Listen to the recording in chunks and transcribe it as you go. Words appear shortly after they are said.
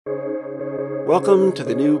Welcome to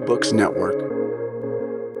the New Books Network.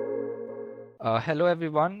 Hello,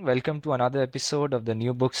 everyone. Welcome to another episode of the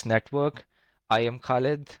New Books Network. I am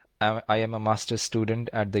Khalid. I am a master's student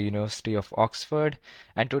at the University of Oxford.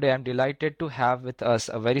 And today I'm delighted to have with us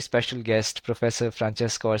a very special guest, Professor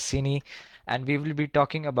Francesca Orsini. And we will be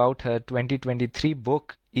talking about her 2023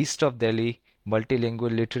 book, East of Delhi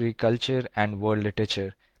Multilingual Literary Culture and World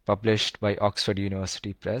Literature, published by Oxford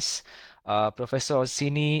University Press. Professor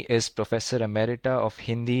Orsini is Professor Emerita of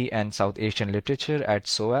Hindi and South Asian Literature at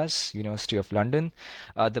SOAS, University of London.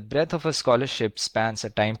 The breadth of her scholarship spans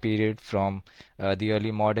a time period from the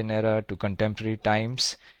early modern era to contemporary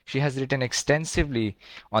times. She has written extensively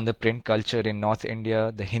on the print culture in North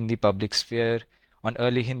India, the Hindi public sphere, on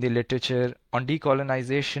early Hindi literature, on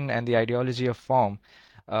decolonization and the ideology of form,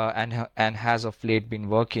 and has of late been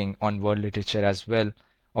working on world literature as well,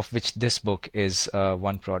 of which this book is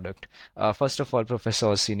one product. First of all, Professor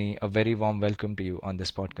Orsini, a very warm welcome to you on this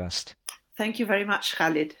podcast. Thank you very much,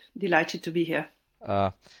 Khalid. Delighted to be here.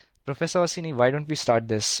 Uh, Professor Orsini, why don't we start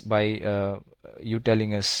this by you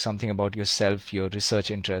telling us something about yourself, your research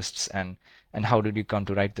interests, and how did you come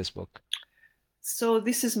to write this book? So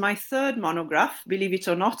this is my third monograph, believe it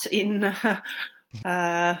or not, in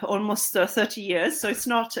almost 30 years. So it's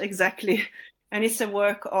not exactly, and it's a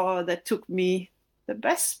work that took me the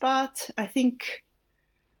best part, I think,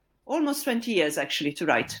 almost 20 years actually to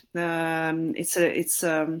write. It's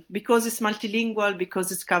because it's multilingual,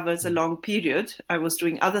 because it covers a long period. I was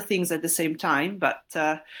doing other things at the same time, but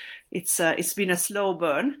it's been a slow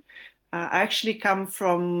burn. I actually come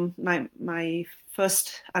from my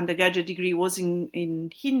first undergraduate degree was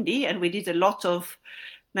in Hindi, and we did a lot of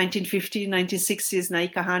 1950s, 1960s Nai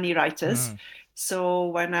Kahani writers.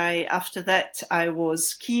 So after that, I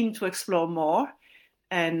was keen to explore more.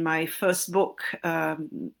 And my first book,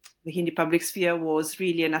 The Hindi Public Sphere, was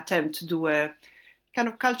really an attempt to do a kind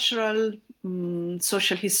of cultural,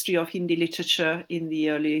 social history of Hindi literature in the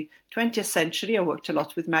early 20th century. I worked a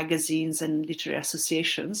lot with magazines and literary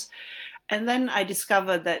associations. And then I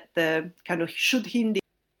discovered that the kind of Shuddh Hindi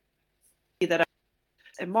that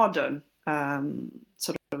a modern,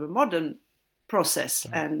 sort of a modern process.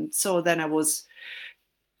 And so then I was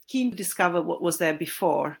keen to discover what was there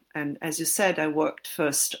before. And as you said, I worked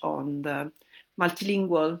first on the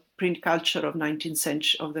multilingual print culture of the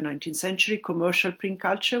 19th century, commercial print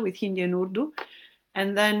culture with Hindi and Urdu.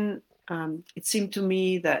 And then it seemed to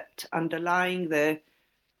me that underlying the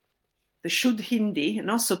Shuddh Hindi,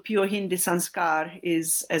 so pure Hindi Sanskar,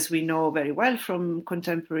 is, as we know very well from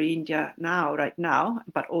contemporary India right now,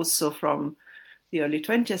 but also from the early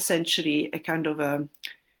 20th century, a kind of a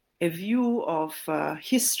view of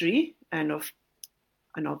history and of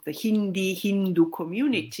the Hindu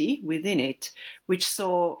community within it, which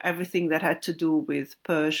saw everything that had to do with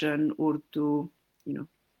Persian, Urdu,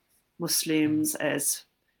 Muslims as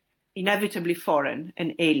inevitably foreign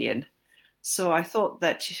and alien. So I thought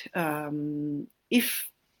that if,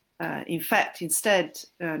 in fact, instead,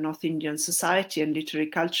 North Indian society and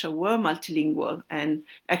literary culture were multilingual, and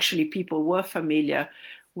actually people were familiar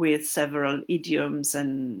with several idioms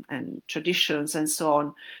and traditions and so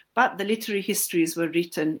on, but the literary histories were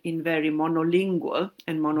written in very monolingual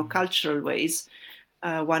and monocultural ways.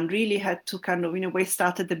 One really had to kind of, in a way,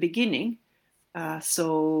 start at the beginning.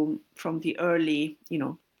 So from the early,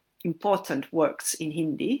 important works in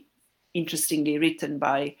Hindi, interestingly written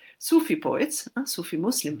by Sufi poets, Sufi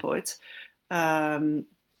Muslim poets, to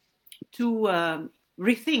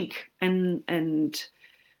rethink and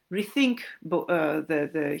rethink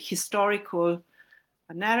the historical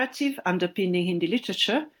narrative underpinning Hindi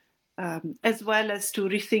literature, as well as to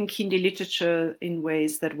rethink Hindi literature in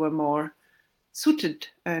ways that were more suited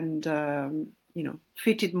and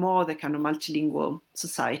fitted more the kind of multilingual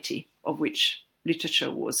society of which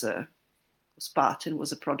literature was part and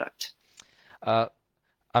was a product.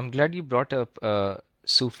 I'm glad you brought up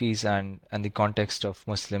Sufis and the context of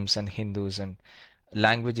Muslims and Hindus and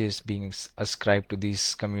languages being ascribed to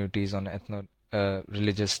these communities on ethno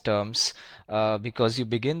religious terms, because you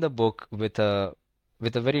begin the book with a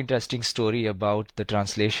very interesting story about the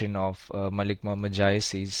translation of Malik Muhammad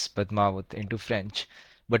Jayasi's Padmavat into French,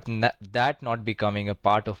 but that not becoming a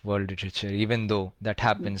part of world literature, even though that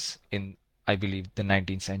happens in, I believe, the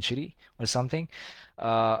 19th century or something.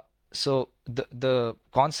 So the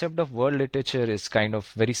concept of world literature is kind of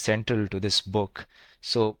very central to this book.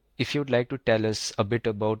 So if you'd like to tell us a bit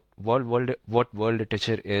about what world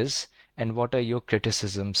literature is, and what are your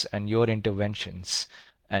criticisms and your interventions,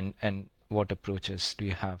 and what approaches do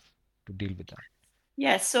you have to deal with that?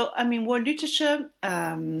 Yes, so I mean, world literature.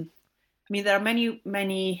 mean, there are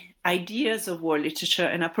many ideas of world literature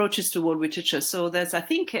and approaches to world literature. So there's, I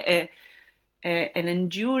think, an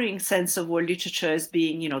enduring sense of world literature as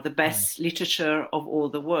being, the best literature of all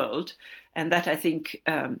the world. And that, I think,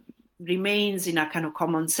 remains in a kind of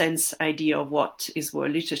common sense idea of what is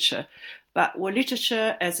world literature. But world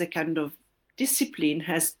literature as a kind of discipline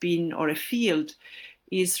has been, or a field,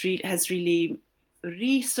 has really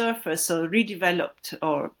resurfaced or redeveloped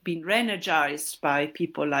or been re-energized by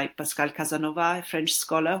people like Pascal Casanova, a French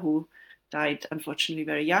scholar who died unfortunately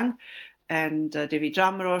very young, and David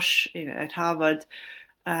Ramrosch at Harvard,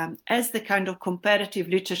 as the kind of comparative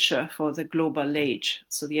literature for the global age.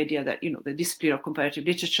 So the idea that, the discipline of comparative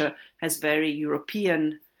literature has very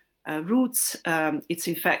European roots. It's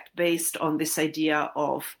in fact based on this idea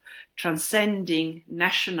of transcending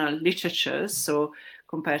national literatures. So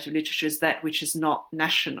comparative literature is that which is not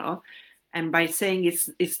national. And by saying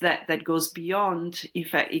it's that goes beyond, in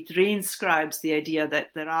fact, it reinscribes the idea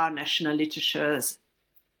that there are national literatures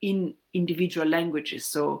in individual languages.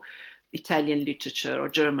 So Italian literature or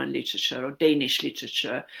German literature or Danish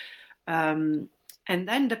literature. And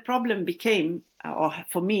then the problem became, or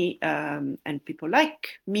for me, and people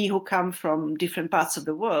like me who come from different parts of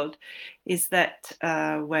the world, is that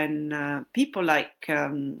when people like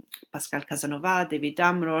Pascal Casanova, David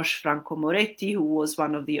Damrosch, Franco Moretti, who was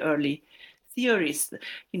one of the early theorists,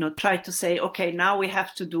 tried to say, okay, now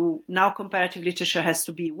comparative literature has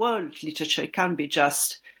to be world literature. It can't be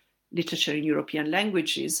just literature in European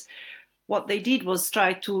languages. What they did was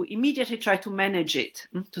immediately try to manage it,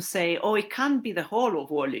 to say, it can't be the whole of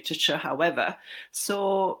world literature, however.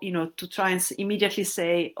 So, to try and immediately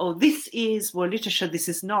say, this is world literature, this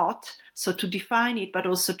is not. So to define it, but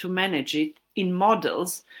also to manage it in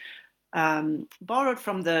models borrowed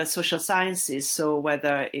from the social sciences. So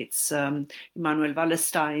whether it's Immanuel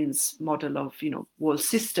Wallerstein's model of, world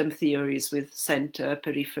system theories with center,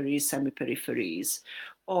 peripheries, semi-peripheries,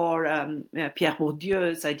 or Pierre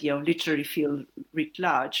Bourdieu's idea of literary field writ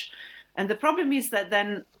large. And the problem is that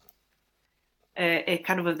then a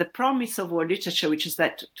kind of the promise of world literature, which is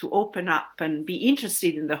that to open up and be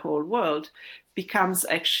interested in the whole world,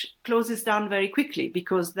 closes down very quickly,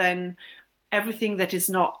 because then everything that is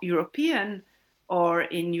not European or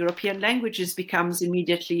in European languages becomes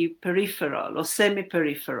immediately peripheral or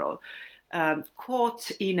semi-peripheral, caught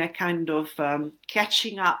in a kind of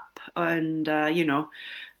catching up and,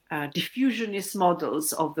 diffusionist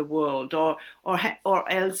models of the world, or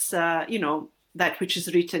else, that which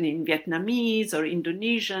is written in Vietnamese or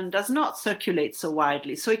Indonesian does not circulate so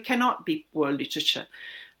widely. So it cannot be world literature.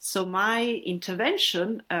 So my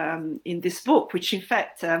intervention in this book, which in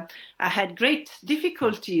fact I had great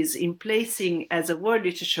difficulties in placing as a world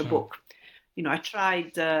literature book. I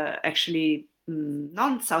tried actually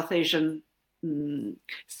non-South Asian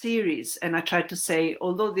series, and I tried to say,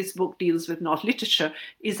 although this book deals with not literature,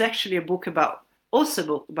 is actually a book about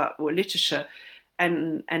world literature.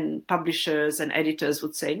 And publishers and editors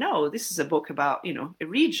would say, no, this is a book about, a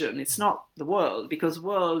region. It's not the world, because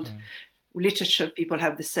world literature, people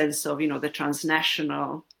have the sense of, the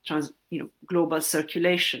transnational, global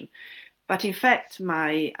circulation. But in fact,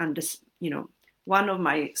 one of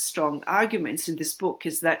my strong arguments in this book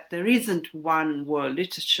is that there isn't one world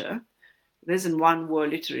literature. There isn't one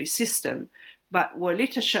world literary system, but world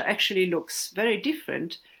literature actually looks very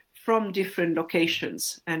different from different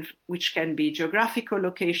locations, and which can be geographical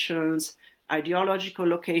locations, ideological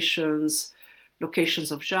locations,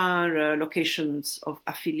 locations of genre, locations of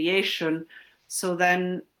affiliation. So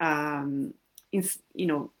then,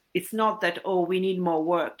 it's not that, we need more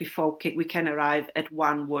work before we can arrive at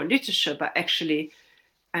one world literature, but actually,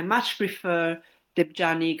 I much prefer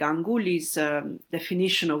Debjani Ganguly's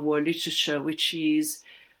definition of world literature, which is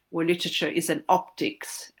world literature is an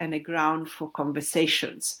optics and a ground for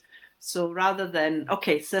conversations. So rather than,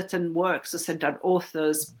 certain works or certain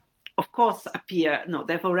authors, of course, appear,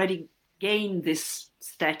 they've already gained this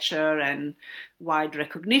stature and wide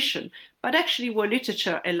recognition. But actually, world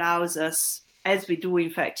literature allows us, as we do, in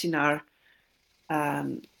fact, in our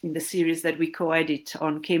in the series that we co-edit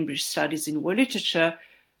on Cambridge Studies in World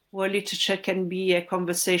Literature can be a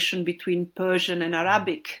conversation between Persian and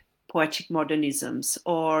Arabic poetic modernisms,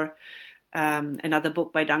 or another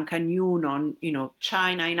book by Duncan Yoon on,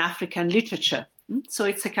 China in African literature. So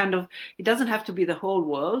it's a kind of, it doesn't have to be the whole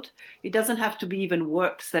world. It doesn't have to be even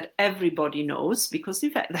works that everybody knows, because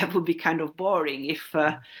in fact that would be kind of boring if,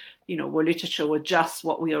 world literature were just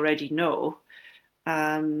what we already know.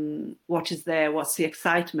 What is there? What's the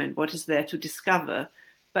excitement? What is there to discover?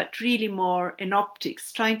 But really more in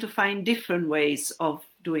optics, trying to find different ways of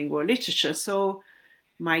doing world literature. So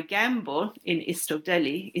my gamble in East of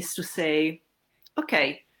Delhi is to say,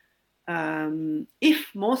 okay,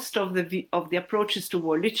 if most of the approaches to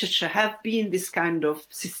world literature have been this kind of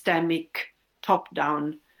systemic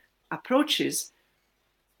top-down approaches,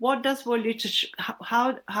 what does world literature,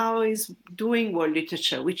 how is doing world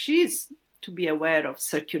literature, which is to be aware of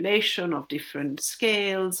circulation, of different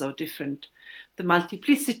scales, of the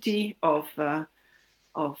multiplicity of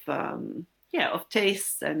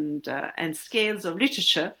tastes and scales of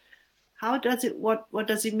literature. How does it? What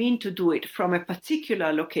does it mean to do it from a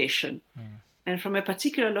particular location, and from a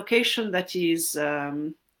particular location that is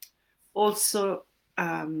also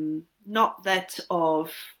not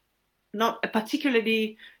a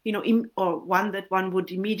particularly, or one that one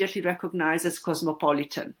would immediately recognize as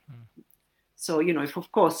cosmopolitan. So,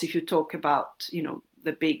 if you talk about,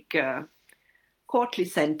 the big courtly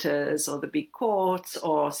centers or the big courts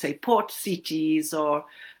or say port cities or,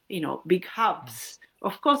 big hubs,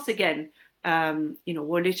 of course, again,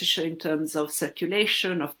 world literature in terms of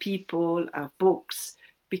circulation of people, books,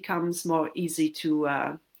 becomes more easy to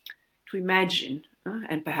imagine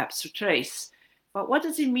and perhaps to trace. But what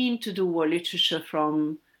does it mean to do world literature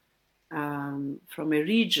from a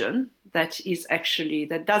region that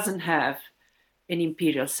doesn't have an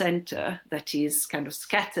imperial center, that is kind of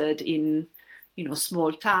scattered in,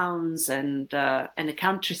 small towns and a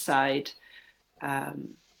countryside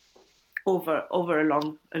over a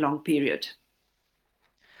long period?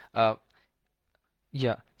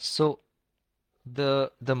 Yeah. So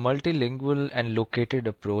the multilingual and located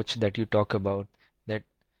approach that you talk about, that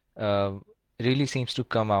really seems to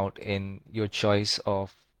come out in your choice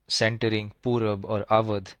of centering Purab or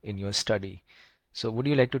Awadh in your study. So would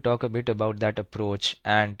you like to talk a bit about that approach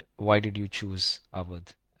and why did you choose Awadh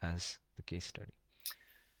as the case study?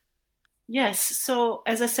 Yes. So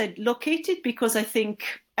as I said, located, because I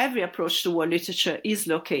think every approach to world literature is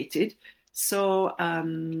located. So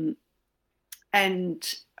one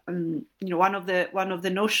of the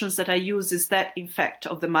notions that I use is that, in fact,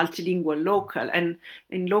 of the multilingual local. And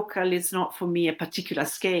in local is not for me a particular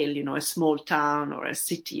scale, a small town or a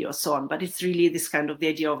city or so on, but it's really this kind of the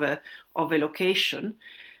idea of a location.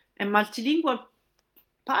 And multilingual,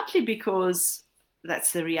 partly because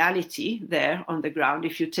that's the reality there on the ground.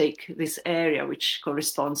 If you take this area, which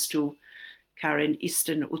corresponds to current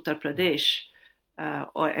eastern Uttar Pradesh,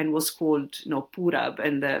 and was called, Purab,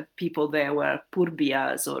 and the people there were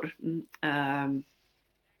Purbiyas,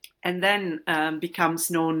 and then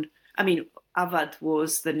becomes known. I mean, Awadh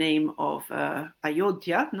was the name of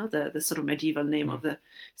Ayodhya, the sort of medieval name of the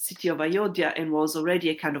city of Ayodhya, and was already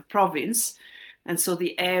a kind of province. And so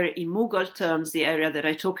the area, in Mughal terms, the area that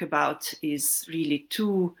I talk about is really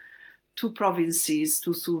two provinces,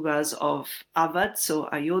 two subas of Awadh, so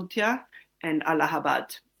Ayodhya and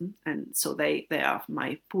Allahabad. And so they are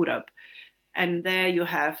my Purab. And there you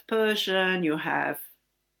have Persian, you have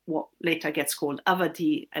what later gets called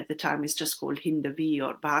Awadhi, at the time is just called Hindavi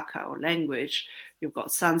or Bhaka or language. You've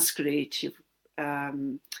got Sanskrit, you've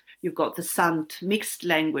got the Sant mixed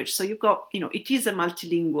language. So you've got, it is a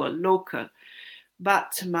multilingual local.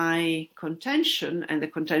 But my contention and the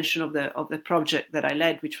contention of the project that I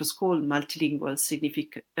led, which was called Multilingual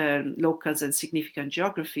Locals and Significant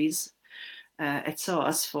Geographies at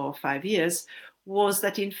SOAS for 5 years, was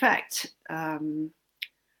that, in fact,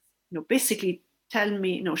 basically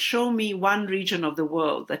show me one region of the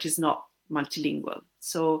world that is not multilingual.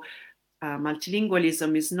 So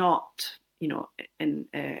multilingualism is not,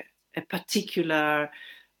 a particular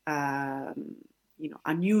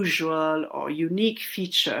unusual or unique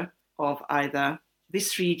feature of either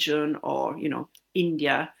this region or,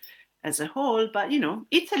 India as a whole. But,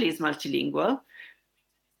 Italy is multilingual.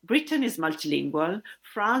 Britain is multilingual.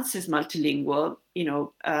 France is multilingual.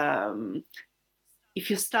 If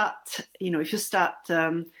you start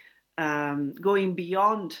going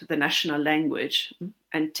beyond the national language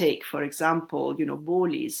and take, for example,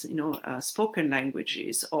 Bolis, spoken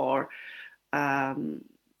languages, or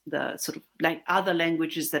the sort of other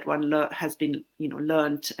languages that one has been,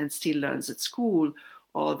 learned and still learns at school,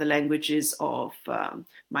 or the languages of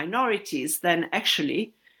minorities, then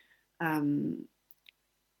actually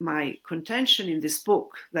my contention in this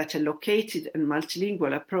book that a located and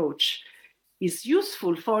multilingual approach is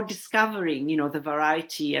useful for discovering, the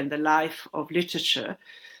variety and the life of literature,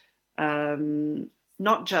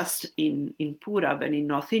 not just in Purab and in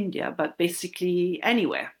North India, but basically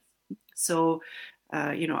anywhere. So,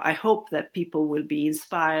 I hope that people will be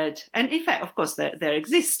inspired. And in fact, of course, there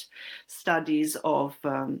exist studies of,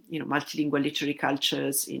 multilingual literary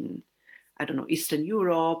cultures in, I don't know, Eastern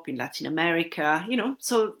Europe, in Latin America,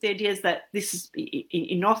 So the idea is that this is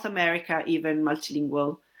in North America, even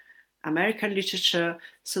multilingual American literature.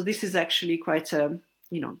 So this is actually quite a,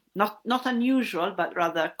 not unusual, but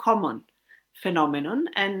rather common phenomenon.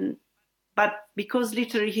 But because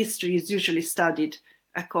literary history is usually studied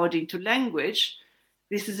according to language,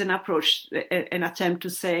 this is an approach, an attempt to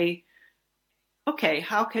say, okay,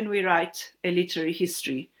 how can we write a literary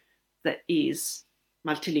history that is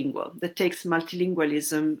multilingual, that takes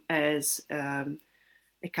multilingualism as a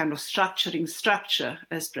kind of structuring structure,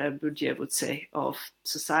 as Bourdieu would say, of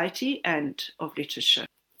society and of literature.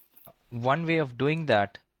 One way of doing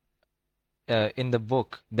that in the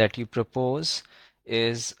book that you propose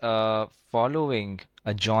is following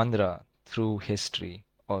a genre through history,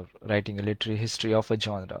 or writing a literary history of a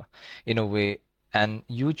genre in a way, and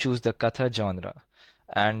you choose the Katha genre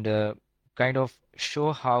and kind of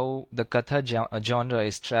show how the Katha genre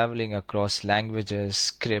is traveling across languages,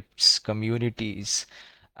 scripts, communities,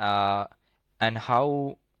 uh, and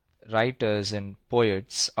how writers and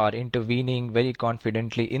poets are intervening very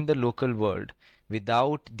confidently in the local world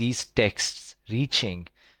without these texts reaching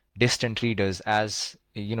distant readers, as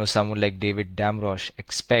someone like David Damrosch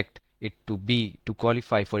expect it to be, to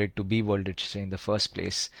qualify for it to be world literature in the first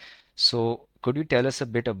place. So could you tell us a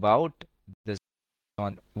bit about this,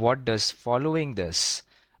 on what does following this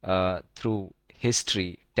through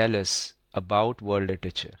history tell us about world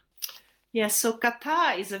literature? Yes, so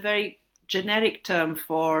kata is a very generic term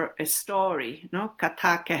for a story,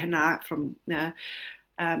 kata kehna from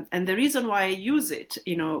and the reason why I use it,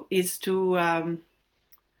 is to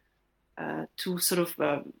sort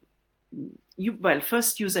of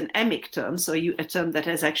first use an emic term, so a term that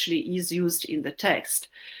is used in the text,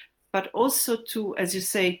 but also to, as you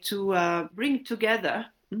say, to bring together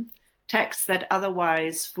texts that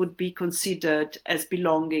otherwise would be considered as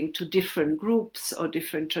belonging to different groups or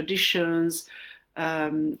different traditions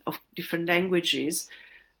of different languages.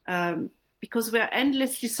 Because we're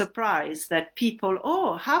endlessly surprised that people,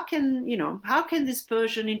 how can these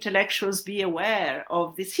Persian intellectuals be aware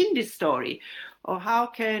of this Hindi story? Or how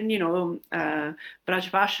can,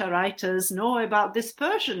 Brajbasha writers know about this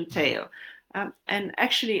Persian tale? And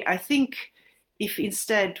actually, I think if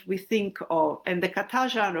instead we think of, and the Katha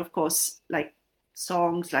genre, of course, like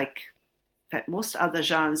songs, like most other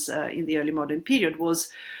genres in the early modern period, was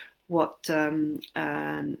what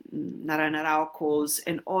Narayana Rao calls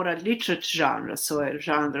an oral literature genre, so a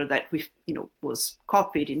genre that was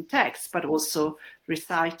copied in text, but also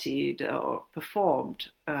recited or performed.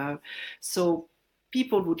 So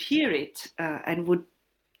people would hear it, and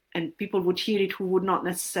people would hear it who would not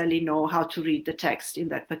necessarily know how to read the text in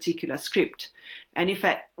that particular script. And in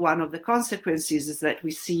fact, one of the consequences is that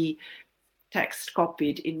we see text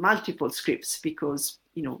copied in multiple scripts because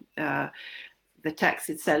the text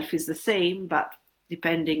itself is the same, but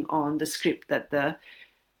depending on the script that the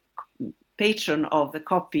patron of the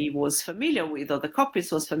copy was familiar with, or the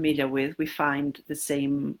copyist was familiar with, we find the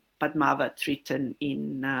same Padmavat written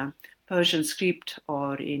in Persian script,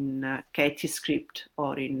 or in Kaiti script,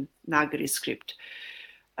 or in Nagari script.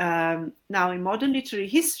 Now, in modern literary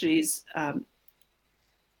histories,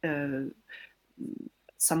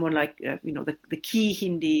 someone like the key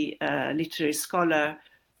Hindi literary scholar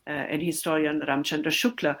and historian Ramchandra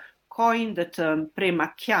Shukla coined the term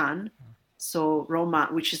Premakyan, so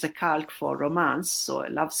which is a calque for romance, so a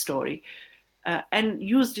love story, and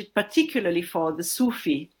used it particularly for the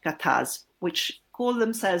Sufi kathas, which call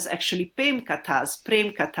themselves actually prem kathas,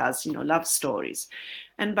 love stories.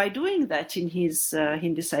 And by doing that in his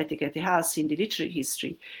Hindi Sahitya Itihas, Hindi literary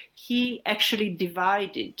history, he actually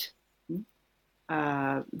divided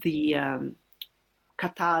the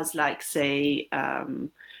kathas, like, say,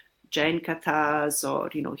 Jain kathas, or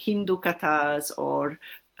Hindu kathas, or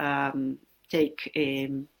take a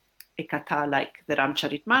katha like the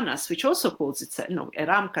Ramcharitmanas, which also calls itself a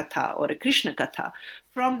Ram katha or a Krishna katha,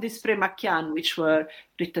 from this Premakyan, which were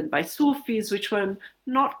written by Sufis, which were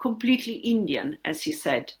not completely Indian, as he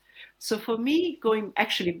said. So for me, going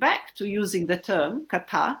actually back to using the term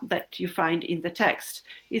katha that you find in the text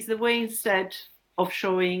is the way, instead of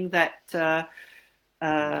showing that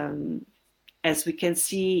as we can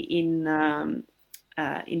see in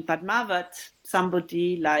Padmavat,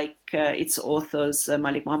 somebody like its authors,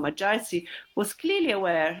 Malik Muhammad Jaisi, was clearly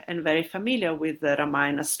aware and very familiar with the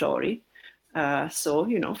Ramayana story. So,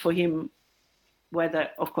 for him, whether,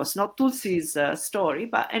 of course, not Tulsi's story,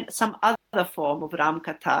 but some other form of Ram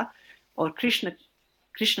Katha or Krishna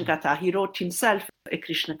Katha, he wrote himself a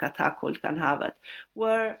Krishna Katha called Kanhavat,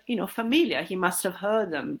 were, familiar. He must have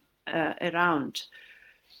heard them around.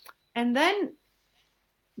 And then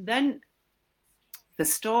the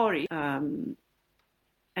story. And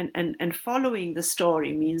following the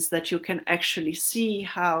story means that you can actually see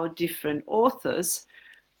how different authors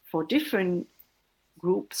for different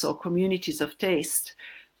groups or communities of taste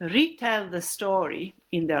retell the story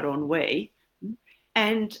in their own way,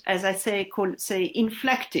 and as I say,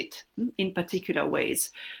 inflect it in particular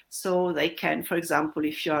ways. So they can, for example,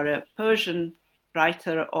 if you're a Persian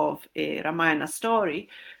writer of a Ramayana story,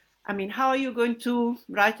 I mean, how are you going to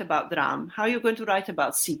write about Ram? How are you going to write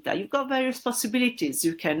about Sita? You've got various possibilities.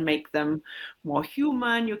 You can make them more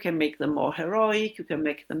human, you can make them more heroic, you can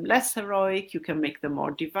make them less heroic, you can make them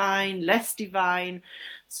more divine, less divine.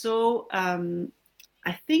 So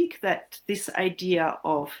I think that this idea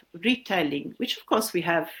of retelling, which of course we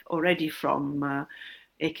have already from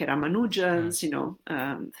A.K. Ramanujan's,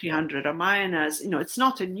 300 Ramayanas, it's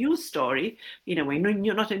not a new story, in a way,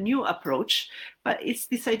 not a new approach, but it's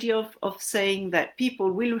this idea of saying that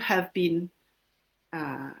people will have been,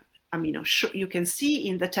 you can see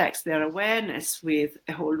in the text their awareness with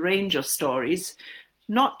a whole range of stories,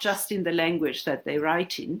 not just in the language that they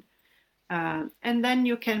write in. And then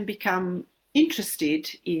you can become interested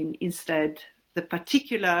in instead the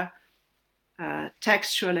particular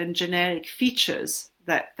textual and generic features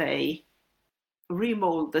that they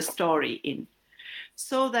remold the story in.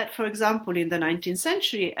 So that, for example, in the 19th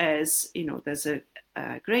century, as there's a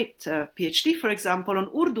great PhD, for example, on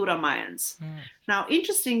Urdu Ramayans. Now,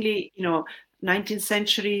 interestingly, 19th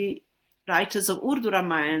century writers of Urdu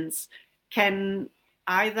Ramayans can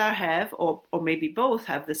either have, or maybe both,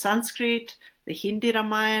 have the Sanskrit, the Hindi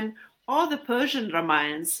Ramayan, or the Persian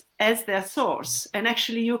Ramayans as their source. And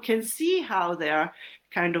actually you can see how they're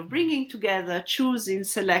kind of bringing together, choosing,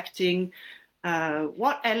 selecting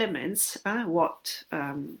what elements, what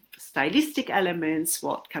stylistic elements,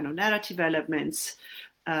 what kind of narrative elements,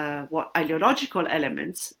 what ideological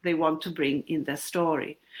elements they want to bring in their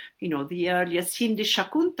story. The earliest Hindi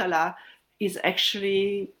Shakuntala is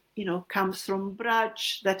actually, comes from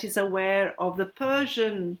Braj, that is aware of the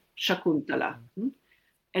Persian Shakuntala,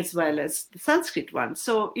 as well as the Sanskrit one.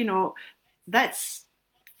 So, that's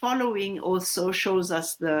following also shows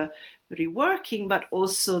us the reworking, but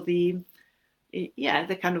also the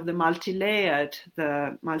kind of the multi-layered,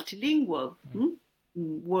 the multilingual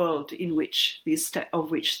world in which these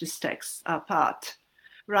texts are part,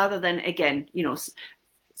 rather than, again,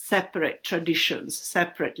 separate traditions,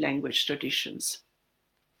 separate language traditions.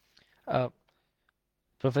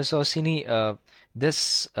 Professor Orsini,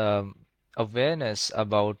 this awareness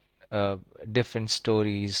about different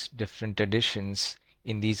stories, different traditions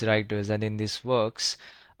in these writers and in these works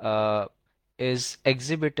is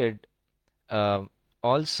exhibited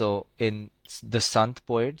also in the Sant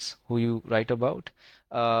poets who you write about,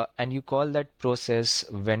 and you call that process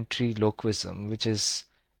ventriloquism, which is,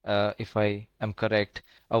 if I am correct,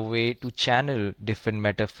 a way to channel different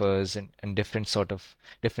metaphors and different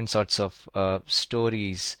sorts of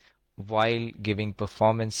stories while giving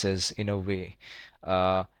performances in a way,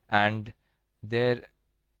 and there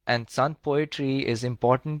and Sant poetry is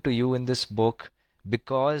important to you in this book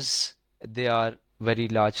because they are very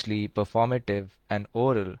largely performative and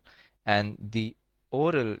oral, and the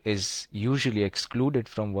oral is usually excluded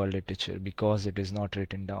from world literature because it is not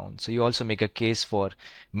written down. So you also make a case for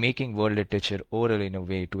making world literature oral in a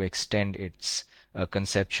way to extend its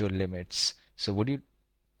conceptual limits. So would you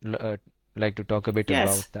like to talk a bit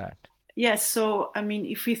about that? Yes. So,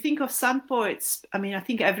 if we think of Sant poets, I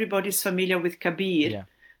think everybody's familiar with Kabir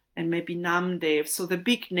and maybe Namdev, so the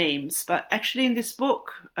big names. But actually in this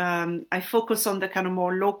book, I focus on the kind of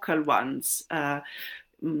more local ones,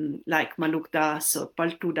 like Maluk Das or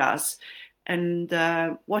Paltu Das. And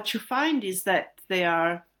what you find is that they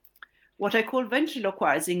are, what I call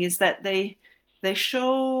ventriloquizing, is that they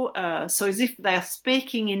show, so as if they are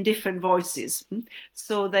speaking in different voices.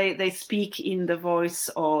 So they speak in the voice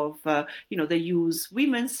of, they use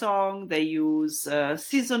women's song, they use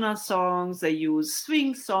seasonal songs, they use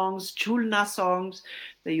swing songs, chulna songs,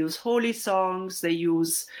 they use holy songs, they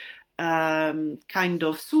use kind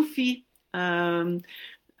of Sufi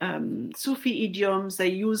idioms, they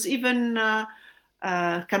use even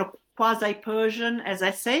kind of quasi-Persian, as I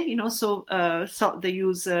say, so they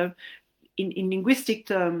use... In linguistic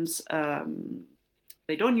terms,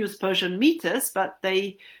 they don't use Persian meters, but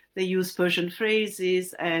they use Persian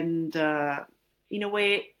phrases, and in a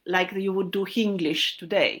way like you would do English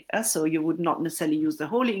today. So you would not necessarily use the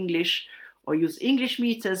whole English or use English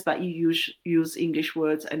meters, but you use English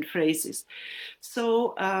words and phrases.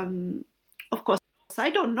 So, of course, I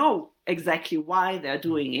don't know exactly why they're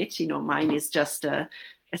doing it. Mine is just a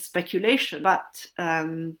speculation, but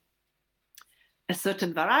a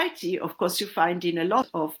certain variety, of course, you find in a lot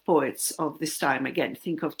of poets of this time. Again,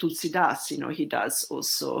 think of Tulsidas. He does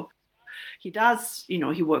also. He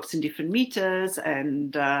works in different meters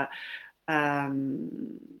and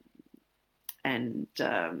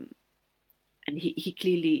he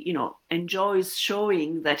clearly, enjoys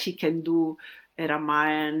showing that he can do a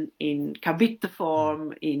Ramayana in Kavita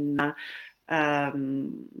form, in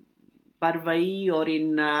Barvai, or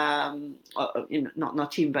in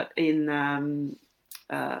not him, but in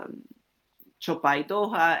Chopai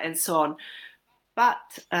Doha and so on.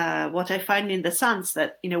 But what I find in the Sons,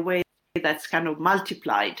 that in a way that's kind of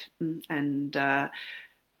multiplied, and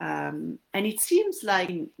it seems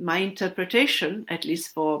like my interpretation, at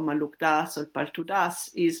least for Maluk Das or Paltu Das,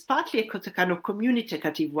 is partly a kind of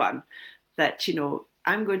communicative one, that,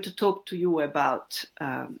 I'm going to talk to you about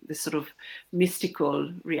the sort of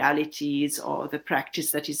mystical realities or the practice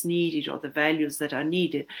that is needed or the values that are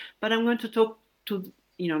needed, but I'm going to talk to,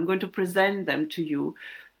 I'm going to present them to you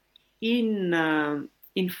in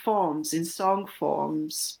forms, in song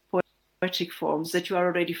forms, poetic forms that you are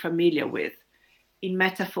already familiar with, in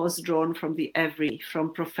metaphors drawn from the everyday,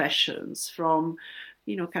 from professions, from,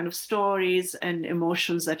 kind of stories and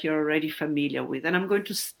emotions that you're already familiar with. And I'm going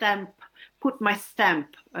to put my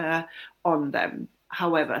stamp on them,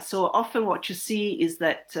 however. So often what you see is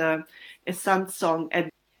that a Sun song at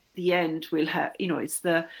the end will have,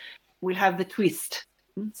 will have the twist.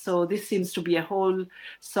 So this seems to be a whole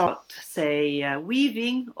song, say,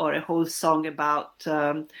 weaving, or a whole song about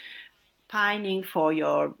pining for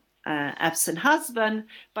your absent husband.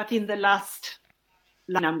 But in the last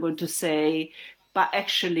line, I'm going to say, but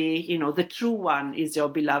actually, the true one is your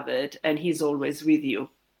beloved and he's always with you,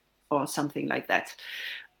 or something like that.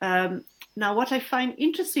 Now, what I find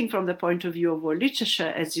interesting from the point of view of world literature,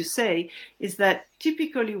 as you say, is that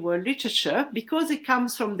typically world literature, because it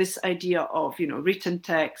comes from this idea of, written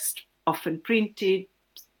text, often printed,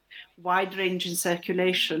 wide-ranging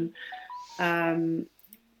circulation,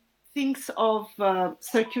 thinks of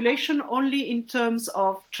circulation only in terms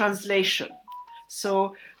of translation.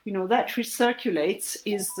 So, that which circulates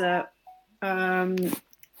is...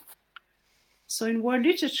 So in world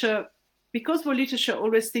literature, because world literature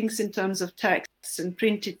always thinks in terms of texts and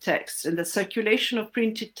printed texts, and the circulation of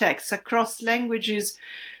printed texts across languages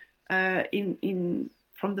from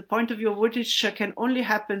the point of view of world literature can only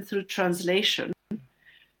happen through translation,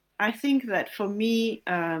 I think that for me,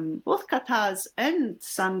 both kathas and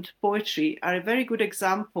Sant poetry are a very good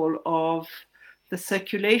example of the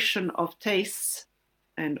circulation of tastes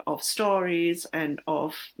and of stories and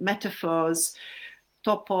of metaphors,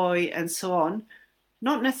 topoi, and so on,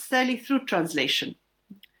 not necessarily through translation,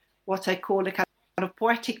 what I call a kind of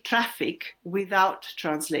poetic traffic without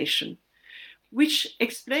translation, which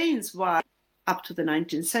explains why up to the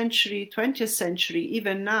 19th century, 20th century,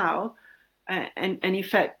 even now, and in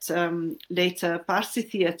fact, later Parsi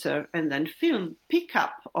theatre and then film pick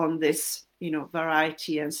up on this,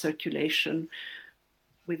 variety and circulation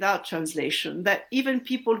without translation, that even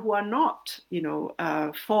people who are not,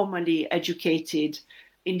 formally educated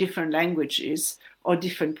in different languages or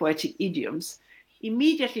different poetic idioms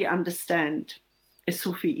immediately understand a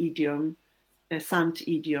Sufi idiom, a Sant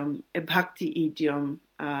idiom, a Bhakti idiom,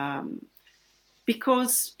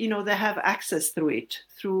 because, they have access through it,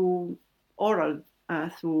 through oral,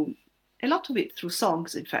 through a lot of it, through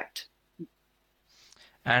songs, in fact.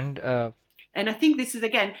 And I think this is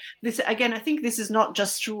I think this is not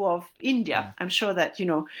just true of India. I'm sure that,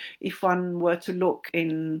 if one were to look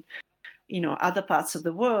in, other parts of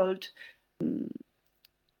the world,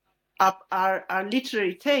 our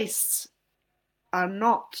literary tastes are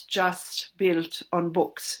not just built on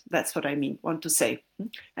books. That's what I want to say.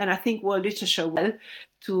 And I think world literature will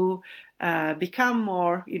to become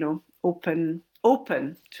more,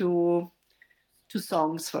 open to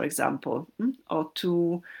songs, for example, or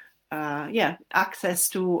to access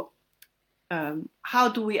to how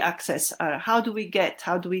do we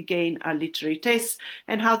gain our literary tastes,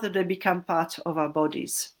 and how do they become part of our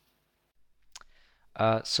bodies.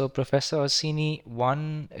 So Professor Orsini,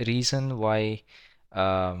 one reason why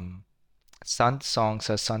Sant songs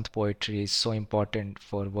or Sant poetry is so important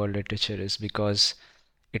for world literature is because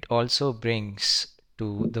it also brings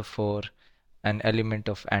to the fore an element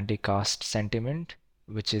of anti-caste sentiment,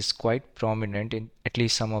 which is quite prominent in at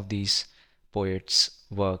least some of these poets'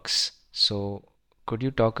 works. So could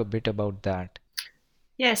you talk a bit about that?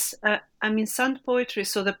 Yes, Sant poetry,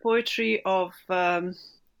 so the poetry of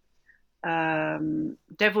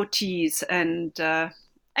devotees and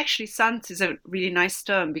Actually, sant is a really nice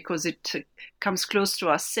term because it comes close to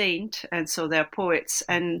our saint, and so they're poets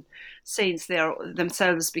and saints. They are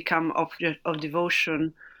themselves become of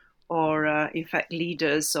devotion, or in fact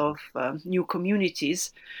leaders of new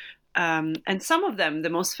communities. And some of them, the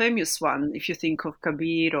most famous one, if you think of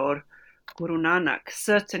Kabir or Guru Nanak,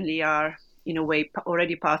 certainly are in a way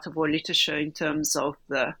already part of our literature in terms of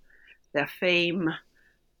their fame,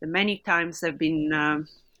 the many times they've been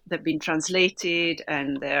translated,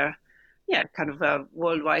 and they're kind of a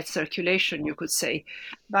worldwide circulation, you could say.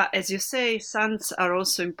 But as you say, sants are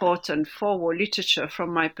also important for war literature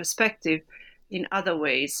from my perspective in other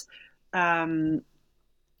ways. Um,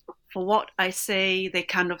 for what I say, they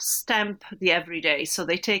kind of stamp the everyday. So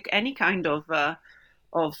they take any kind of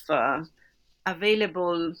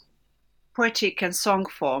available poetic and song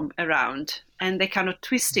form around, and they kind of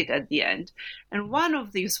twist it at the end. And one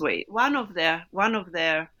of these ways, one of their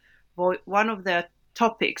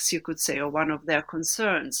topics, you could say, or one of their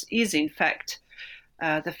concerns, is in fact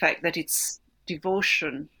the fact that it's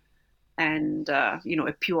devotion and a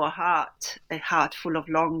pure heart, a heart full of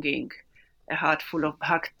longing, a heart full of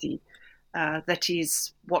bhakti. That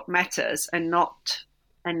is what matters, and not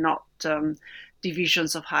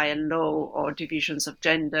divisions of high and low, or divisions of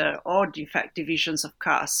gender, or in fact divisions of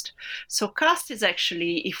caste. So caste is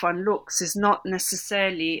actually, if one looks, is not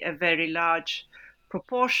necessarily a very large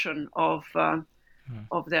proportion of their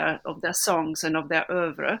songs and of their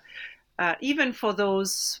oeuvre, even for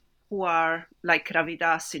those who are like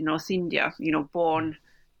Ravidas in North India, born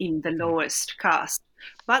in the lowest caste.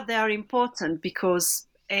 But they are important because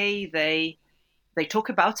they talk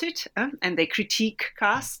about it, and they critique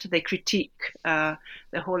caste. They critique the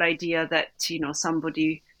whole idea that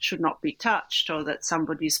somebody should not be touched, or that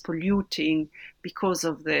somebody is polluting because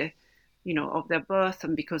of of their birth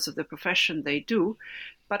and because of the profession they do.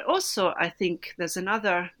 But also, I think there's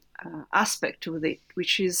another aspect to it,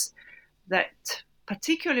 which is that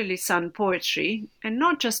particularly Sant poetry, and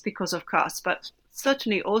not just because of caste, but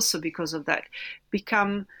certainly also because of that,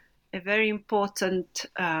 become a very important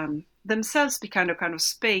themselves, become a kind of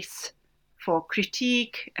space for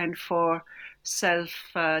critique and for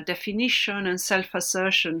self-definition and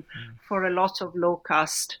self-assertion for a lot of low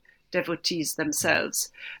caste devotees themselves,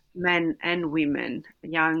 men and women,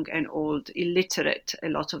 young and old, illiterate a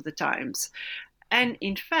lot of the times. And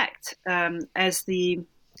in fact, as the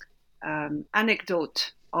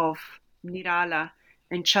anecdote of Nirala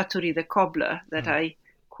and Chaturi the cobbler that I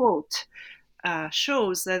quote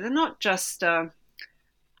shows, that they're not just au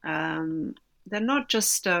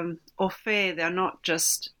fait,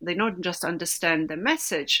 they don't just understand the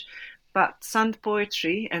message, but Sant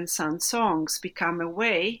poetry and Sant songs become a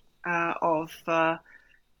way of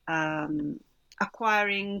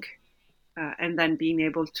acquiring and then being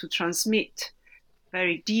able to transmit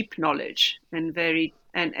very deep knowledge,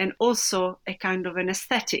 and also a kind of an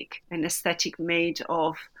aesthetic made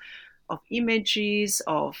of images,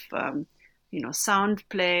 of sound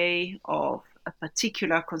play, of a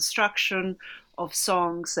particular construction of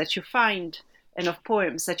songs that you find, and of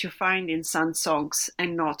poems that you find in Sant songs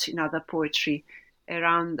and not in other poetry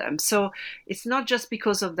around them. So it's not just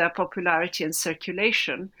because of their popularity and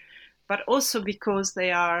circulation, but also because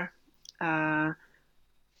they are they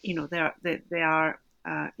are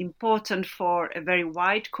important for a very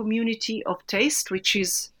wide community of taste, which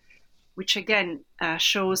again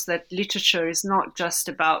shows that literature is not just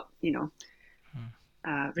about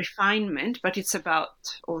refinement, but it's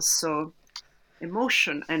about also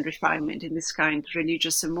emotion and refinement, in this kind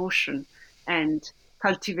religious emotion and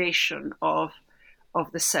cultivation of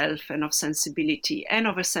the self and of sensibility and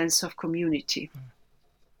of a sense of community.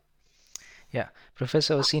 Yeah,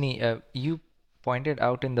 Professor Orsini, you pointed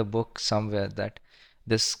out in the book somewhere that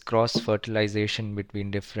this cross-fertilization between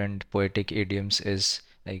different poetic idioms is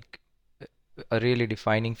like a really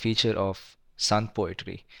defining feature of Sant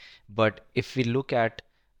poetry. But if we look at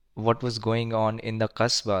what was going on in the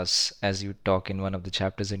Kasbas, as you talk in one of the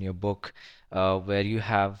chapters in your book, where you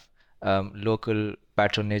have local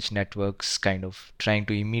patronage networks kind of trying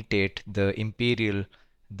to imitate the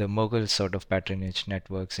Mughal sort of patronage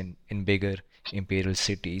networks in bigger imperial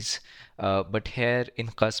cities. But here in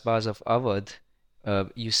Kasbas of Awadh,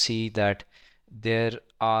 you see that there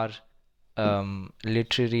are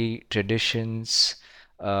literary traditions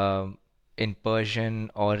in Persian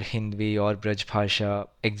or Hindi or Braj Bhasha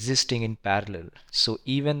existing in parallel. So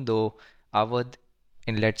even though Awadh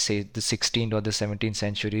in, let's say, the 16th or the 17th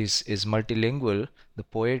centuries is multilingual, the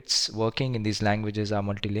poets working in these languages are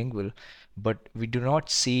multilingual, but we do not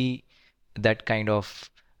see that kind of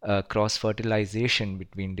cross-fertilization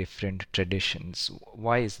between different traditions.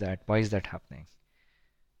 Why is that? Why is that happening?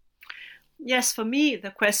 Yes, for me, the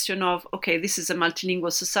question of, okay, this is a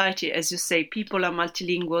multilingual society, as you say, people are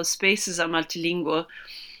multilingual, spaces are multilingual,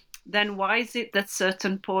 then why is it that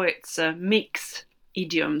certain poets mix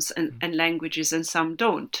idioms and languages and some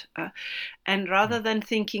don't? And rather than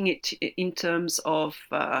thinking it in terms of,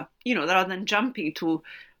 rather than jumping to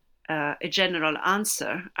a general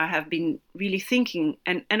answer, I have been really thinking,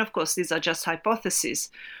 and of course, these are just hypotheses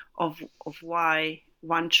of why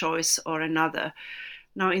one choice or another.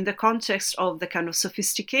 Now, in the context of the kind of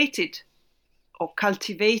sophisticated or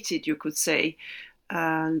cultivated, you could say,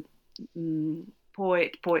 uh,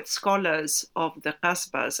 poet scholars of the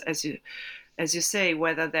Qasbas, as you say,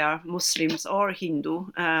 whether they are Muslims or Hindu,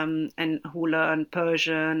 and who learn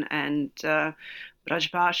Persian and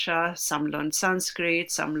Braj Bhasha, some learn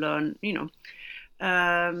Sanskrit, some learn,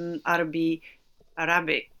 Arabic.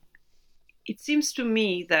 It seems to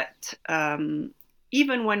me that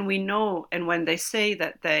even when we know and when they say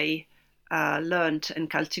that they learned and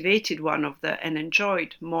cultivated and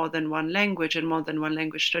enjoyed more than one language and more than one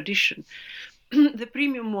language tradition, the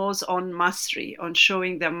premium was on mastery, on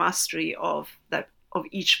showing their mastery of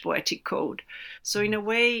each poetic code. So in a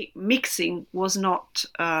way, mixing was not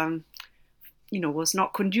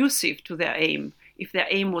conducive to their aim. If their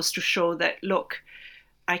aim was to show that, look,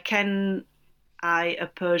 I, a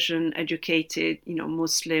Persian educated,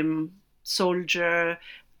 Muslim soldier,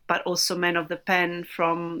 but also man of the pen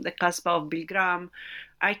from the Kasbah of Bilgram,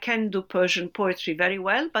 I can do Persian poetry very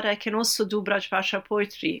well, but I can also do Braj Bhasha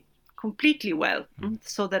poetry completely well,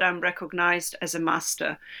 so that I'm recognized as a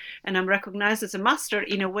master. And I'm recognized as a master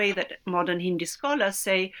in a way that modern Hindi scholars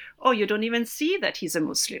say, oh, you don't even see that he's a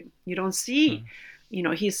Muslim. You don't see,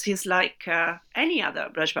 he's like any other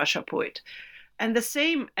Braj Bhasha poet. And the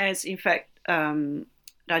same as, in fact,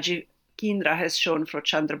 Rajiv Kindra has shown for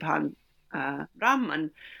Chandrabhan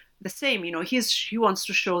Brahman, the same, he wants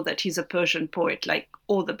to show that he's a Persian poet, like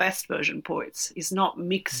all the best Persian poets. He's not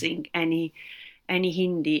mixing any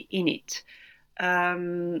Hindi in it.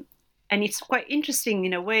 And it's quite interesting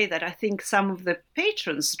in a way that I think some of the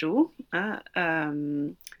patrons do. Khane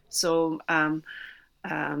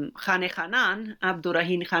Khanan,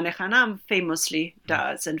 Abdurrahim Khane Khanam famously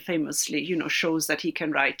does, and famously, shows that he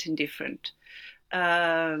can write in different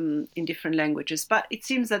languages. But it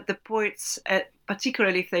seems that the poets,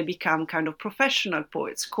 particularly if they become kind of professional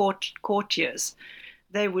poets, courtiers,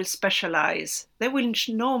 they will specialize. They will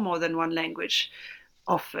know more than one language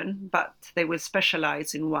often, but they will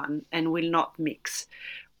specialize in one and will not mix.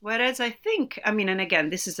 Whereas I think, and again,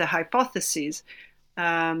 this is a hypothesis,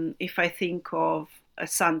 if I think of a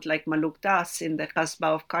sant like Maluk Das in the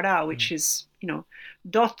Kasbah of Kara, which is,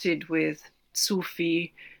 dotted with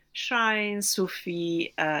Sufi shrines,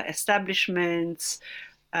 Sufi establishments,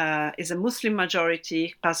 is a Muslim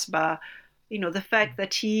majority Kasbah, the fact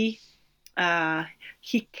that he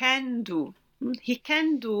can do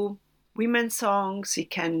women's songs, he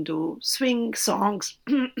can do swing songs,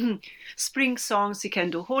 spring songs, he can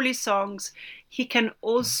do holy songs, he can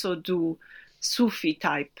also do Sufi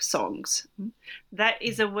type songs. That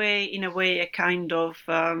is in a way a kind of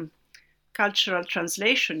cultural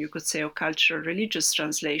translation, you could say, or cultural religious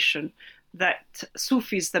translation that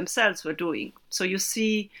Sufis themselves were doing. So you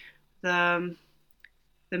see the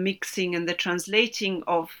mixing and the translating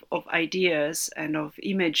of ideas and of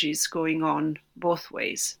images going on both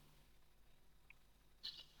ways.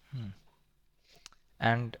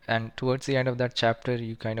 And towards the end of that chapter,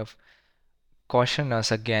 you kind of caution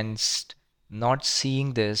us against not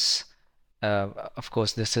seeing this. Of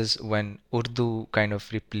course, this is when Urdu kind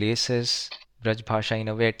of replaces Braj Bhasha in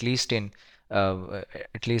a way, at least in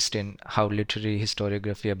how literary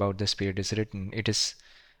historiography about this period is written. It is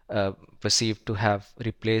perceived to have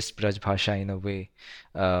replaced Braj Bhasha in a way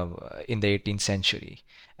in the 18th century.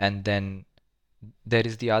 And then there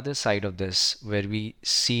is the other side of this where we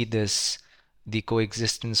see the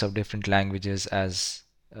coexistence of different languages as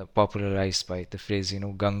popularized by the phrase,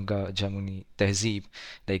 Ganga, Jamuni, Tehzeeb,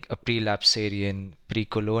 like a pre-lapsarian,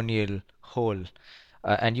 pre-colonial whole.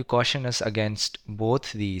 And you caution us against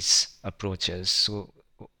both these approaches. So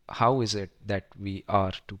how is it that we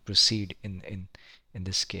are to proceed in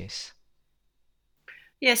this case?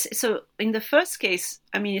 Yes, so in the first case,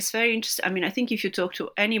 it's very interesting. I think if you talk to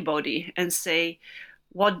anybody and say,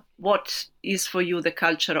 what is for you the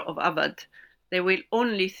culture of Awadh, they will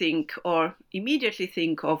only think or immediately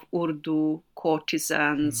think of Urdu,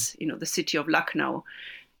 courtesans, the city of Lucknow.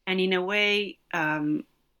 And in a way,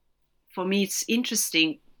 for me, it's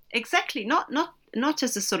interesting, exactly, not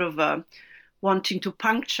as a sort of wanting to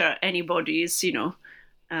puncture anybody's,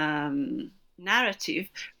 narrative,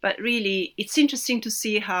 but really it's interesting to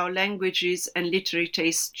see how languages and literary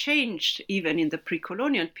tastes changed even in the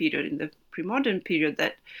pre-colonial period, in the pre-modern period.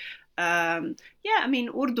 That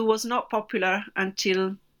Urdu was not popular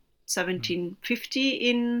until 1750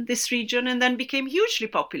 in this region, and then became hugely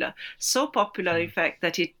popular. So popular, in fact,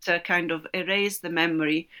 that it kind of erased the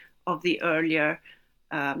memory of the earlier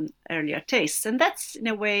tastes. And that's in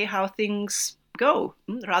a way how things go,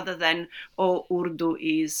 rather than, Urdu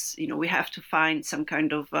is, we have to find some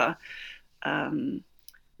kind of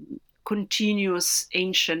continuous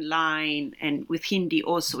ancient line, and with Hindi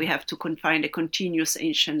also we have to find a continuous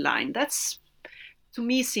ancient line. That's, to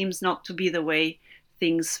me, seems not to be the way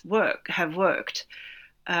things have worked.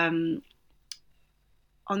 On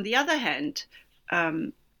the other hand,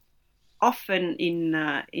 often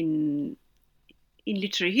in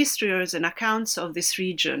literary histories and accounts of this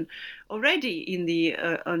region, already in the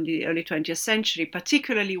early 20th century,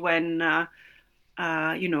 particularly when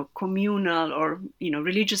communal or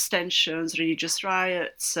religious tensions, religious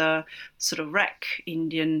riots sort of wreck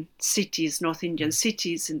North Indian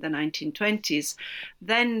cities in the 1920s,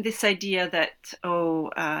 then this idea that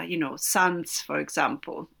sons, for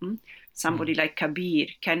example, somebody like Kabir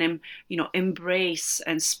can embrace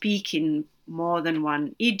and speak in more than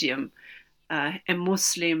one idiom. A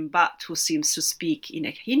Muslim but who seems to speak in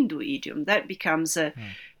a Hindu idiom, that becomes a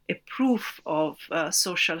proof of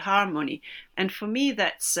social harmony. And for me,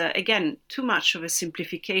 that's again too much of a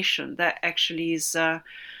simplification. That actually is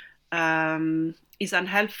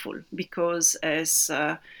unhelpful, because as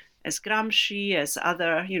Gramsci, as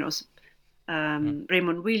other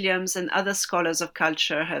Raymond Williams and other scholars of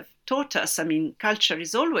culture have taught us, culture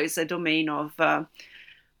is always a domain of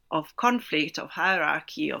conflict, of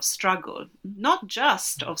hierarchy, of struggle, not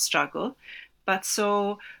just of struggle, but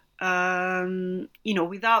so,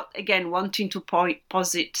 without, again, wanting to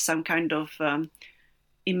posit some kind of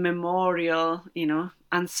immemorial,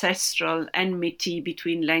 ancestral enmity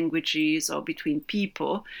between languages or between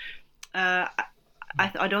people. I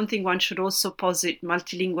don't think one should also posit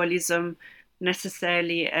multilingualism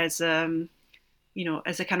necessarily as a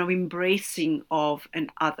kind of embracing of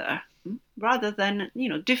an other, rather than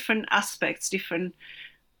different aspects, different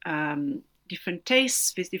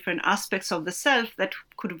tastes with different aspects of the self that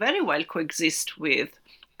could very well coexist with,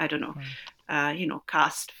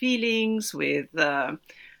 caste feelings, with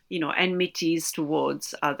enmities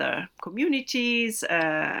towards other communities,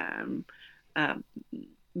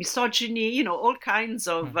 misogyny, all kinds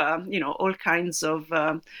of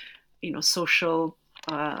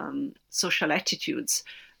social attitudes.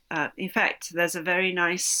 In fact, there's a very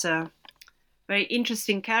nice, very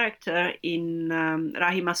interesting character in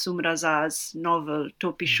Rahi Masum Raza's novel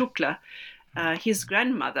Topi Shukla. His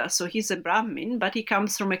grandmother, so he's a Brahmin, but he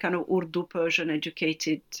comes from a kind of Urdu Persian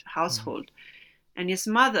educated household. And his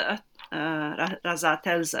mother, Raza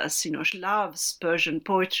tells us, she loves Persian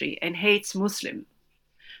poetry and hate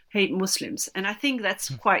Muslims. And I think that's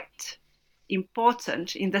quite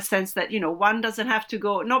important, in the sense that, one doesn't have to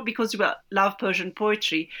go, not because you love Persian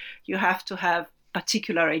poetry, you have to have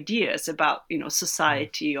particular ideas about,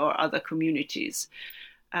 society or other communities.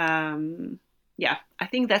 I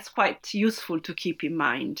think that's quite useful to keep in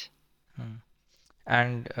mind.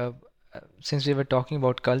 And since we were talking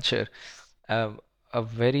about culture, a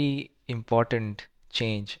very important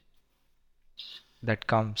change that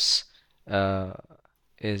comes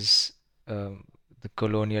is the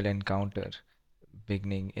colonial encounter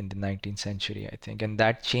beginning in the 19th century, I think. And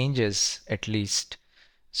that changes, at least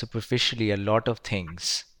superficially, a lot of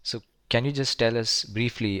things. So can you just tell us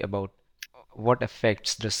briefly about what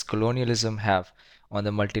effects does colonialism have on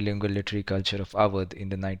the multilingual literary culture of Awadh in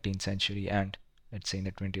the 19th century and, let's say, in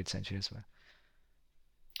the 20th century as well?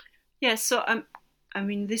 Yeah, so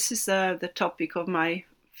this is the topic of my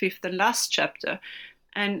fifth and last chapter.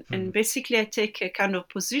 And basically I take a kind of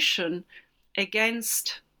position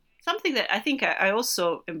against something that I think I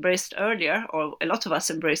also embraced earlier, or a lot of us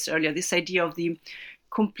embraced earlier, this idea of the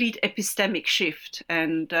complete epistemic shift,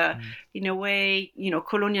 and in a way,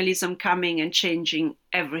 colonialism coming and changing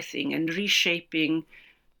everything and reshaping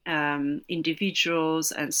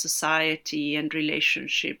individuals and society and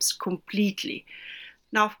relationships completely.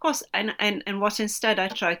 Now, of course, and what instead I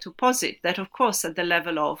try to posit, that of course at the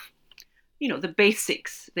level of, the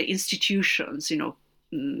basics, the institutions,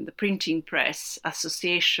 the printing press,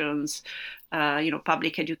 associations,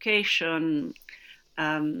 public education,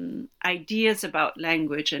 ideas about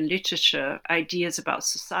language and literature, ideas about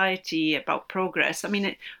society, about progress.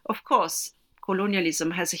 Of course,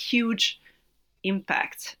 colonialism has a huge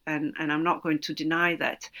impact, and I'm not going to deny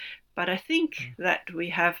that. But I think that we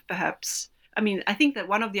have perhaps I mean, I think that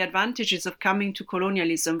one of the advantages of coming to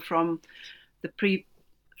colonialism from the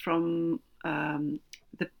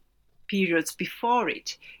periods before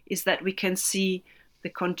it is that we can see the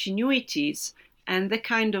continuities and the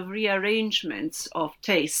kind of rearrangements of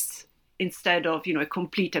tastes instead of, a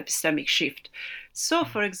complete epistemic shift. So,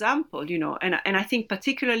 for example, and I think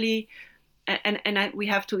particularly, we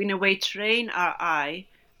have to, in a way, train our eye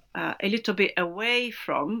a little bit away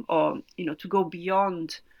from, or, to go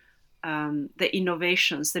beyond the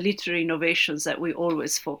innovations, the literary innovations that we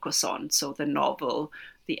always focus on. So the novel,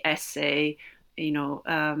 the essay,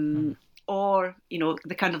 or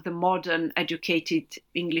the kind of the modern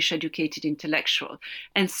English educated intellectual,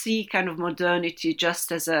 and see kind of modernity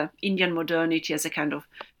just as Indian modernity as a kind of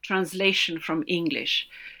translation from English.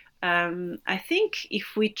 I think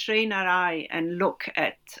if we train our eye and look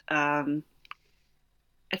at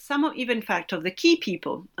some of, even in fact, of the key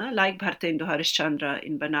people, like Bhartendra Harishchandra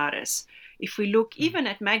in Benares, if we look even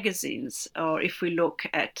at magazines or if we look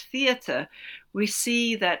at theatre, we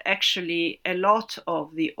see that actually a lot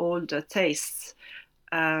of the older tastes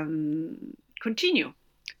continue.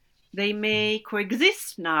 They may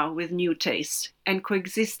coexist now with new tastes and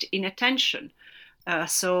coexist in a tension.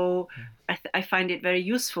 So I find it very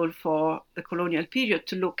useful for the colonial period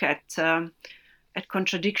to look at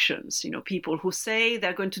contradictions, people who say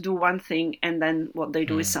they're going to do one thing and then what they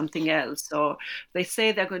do is something else, or they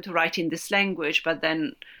say they're going to write in this language, but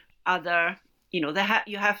then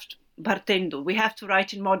you have Bhartendu, we have to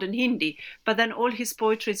write in modern Hindi, but then all his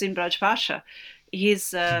poetry is in Braj Bhasha.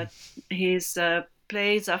 His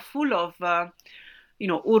plays are full of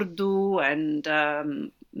Urdu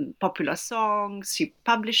and popular songs. He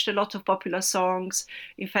published a lot of popular songs.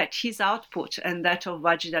 In fact, his output and that of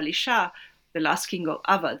Wajid Ali Shah, the last king of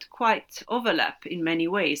Awadh, quite overlap in many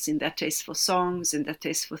ways in their taste for songs, in their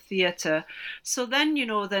taste for theatre. So then,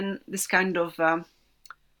 then this kind of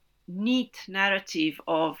neat narrative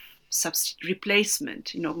of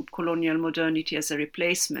replacement, colonial modernity as a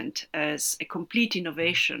replacement, as a complete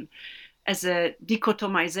innovation, as a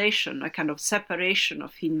dichotomization, a kind of separation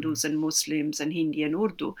of Hindus and Muslims and Hindi and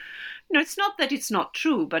Urdu. It's not that it's not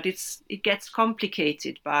true, but it gets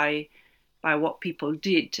complicated by what people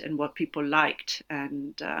did and what people liked,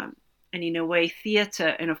 and in a way,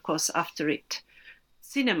 theatre, and of course after it,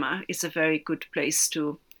 cinema is a very good place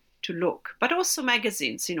to look. But also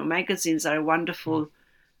magazines. Magazines are a wonderful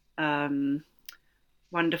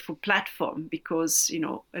platform because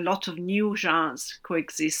a lot of new genres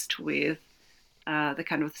coexist with the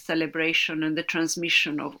kind of celebration and the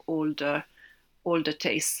transmission of older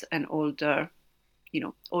tastes and older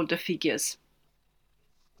figures.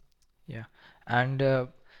 Yeah. And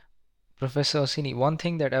Professor Orsini, one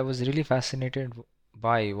thing that I was really fascinated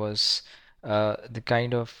by was the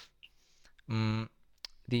kind of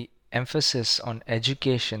the emphasis on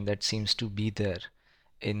education that seems to be there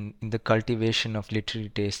in the cultivation of literary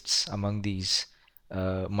tastes among these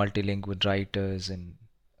multilingual writers and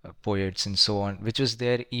poets and so on, which was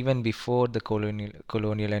there even before the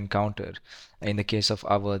colonial encounter. In the case of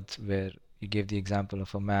Awadh, where you gave the example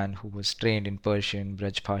of a man who was trained in Persian,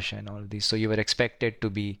 Braj Bhasha, and all of these. So you were expected to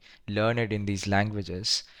be learned in these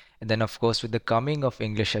languages. And then, of course, with the coming of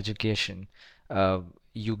English education,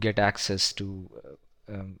 you get access to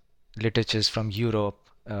literatures from Europe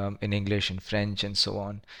in English and French and so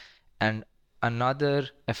on. And another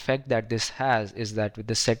effect that this has is that with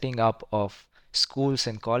the setting up of schools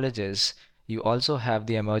and colleges, you also have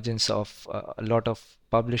the emergence of a lot of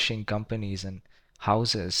publishing companies and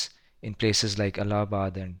houses in places like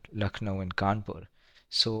Allahabad and Lucknow and Kanpur.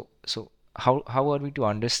 So how are we to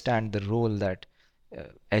understand the role that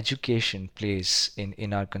education plays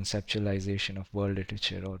in our conceptualization of world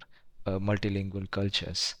literature or multilingual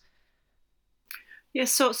cultures?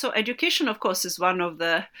 Yes, so education, of course, is one of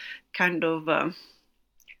the kind of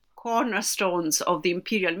cornerstones of the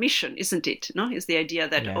imperial mission, isn't it? No, is the idea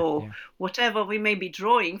that whatever we may be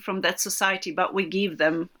drawing from that society, but we give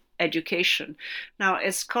them education. Now,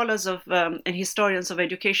 as scholars of and historians of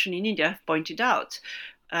education in India have pointed out,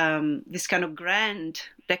 these kind of grand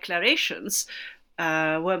declarations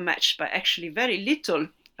were matched by actually very little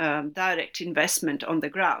direct investment on the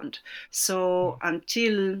ground. So I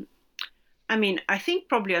think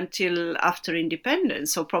probably until after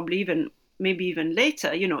independence, or probably maybe even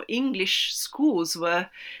later, English schools were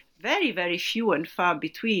very, very few and far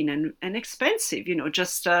between and expensive.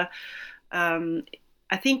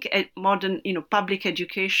 I think modern, public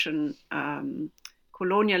education,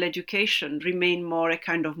 colonial education remained more a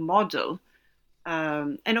kind of model.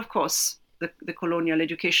 And of course, the colonial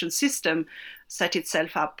education system set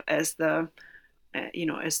itself up as the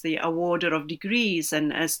as the awarder of degrees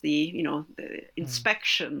and as the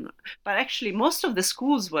inspection. But actually, most of the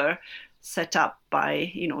schools were set up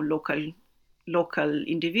by local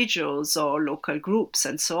individuals or local groups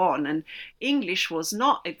and so on. And English was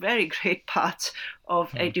not a very great part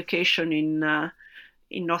of education in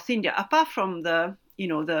North India, apart from the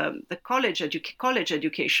college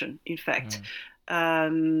education. In fact, I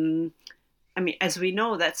mean, as we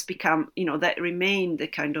know, that's become that remained the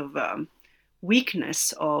kind of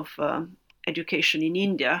weakness of education in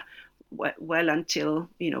India well until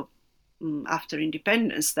after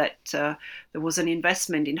independence, that there was an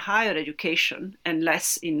investment in higher education and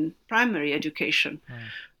less in primary education.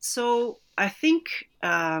 So I think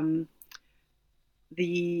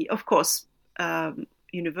of course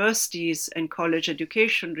universities and college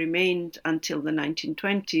education remained until the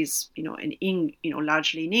 1920s,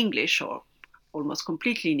 largely in English or almost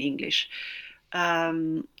completely in English.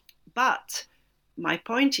 But my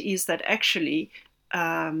point is that actually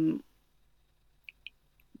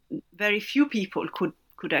very few people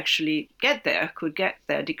could actually get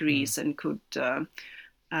their degrees, and could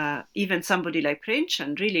even somebody like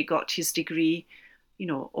Premchand really got his degree,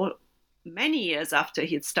 many years after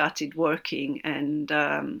he had started working, and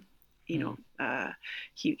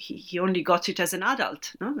he only got it as an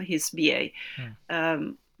adult, his BA.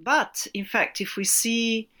 But in fact, if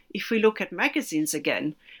we look at magazines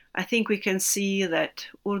again, I think we can see that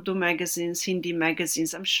Urdu magazines, Hindi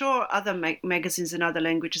magazines, I'm sure other magazines in other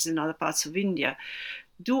languages in other parts of India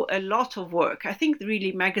do a lot of work. I think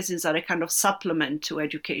really magazines are a kind of supplement to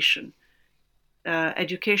education.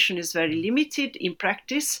 Education is very limited in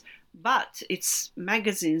practice, but it's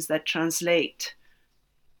magazines that translate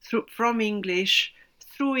from English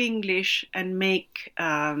through English and make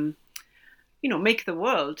the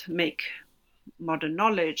world, make modern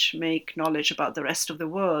knowledge, make knowledge about the rest of the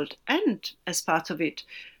world, and as part of it,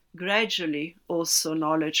 gradually also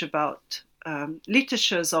knowledge about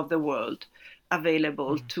literatures of the world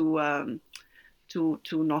available to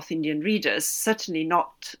North Indian readers. Certainly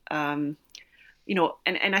not, and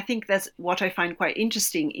I think that's what I find quite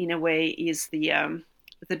interesting in a way is the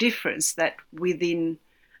difference that within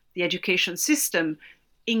the education system,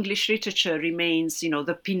 English literature remains,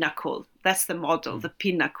 the pinnacle. That's the model, the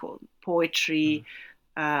pinnacle. Poetry,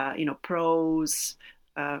 prose,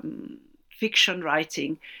 fiction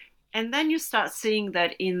writing. And then you start seeing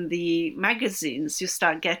that in the magazines, you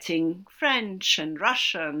start getting French and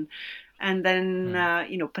Russian. And then,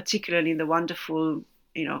 particularly in the wonderful,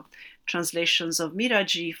 translations of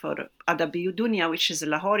Miraji for Adabi Dunya, which is a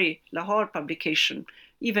Lahore publication,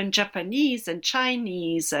 even Japanese and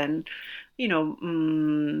Chinese and,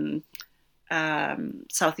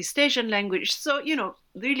 Southeast Asian language. So,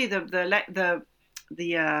 really the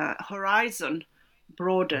horizon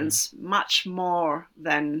broadens much more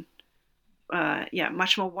than,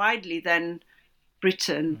 much more widely than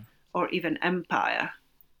Britain or even empire.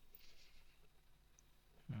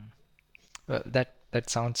 Well, that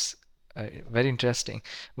sounds very interesting.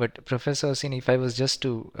 But Professor Orsini, if I was just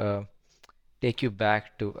to take you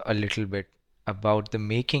back to a little bit about the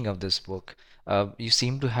making of this book, you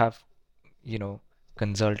seem to have,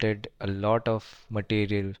 consulted a lot of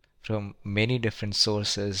material from many different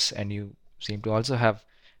sources, and you seem to also have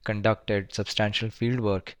conducted substantial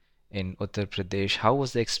fieldwork in Uttar Pradesh. How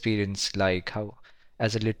was the experience like? How,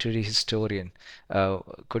 as a literary historian,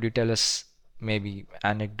 could you tell us maybe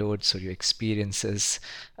anecdotes or your experiences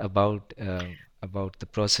about the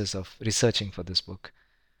process of researching for this book?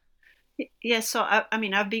 Yes, so I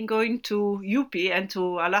mean, I've been going to UP and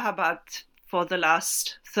to Allahabad for the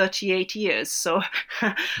last 38 years. So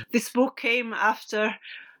this book came after,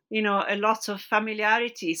 a lot of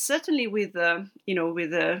familiarity, certainly with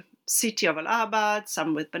the city of Allahabad,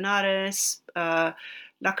 some with Benares,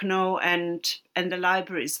 Lucknow, and the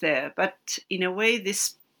libraries there. But in a way,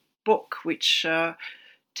 this book, which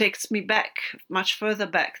takes me back, much further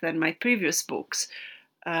back than my previous books,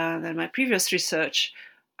 than my previous research,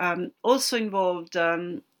 also involved,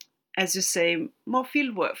 as you say, more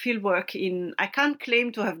fieldwork in. I can't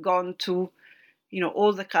claim to have gone to,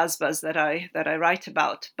 all the kasbahs that I write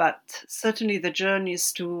about, but certainly the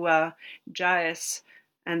journeys to Jayas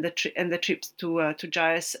and the trips to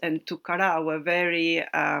Jayas and to Kara were very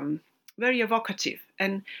very evocative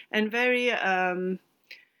and very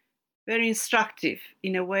very instructive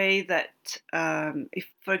in a way that, if,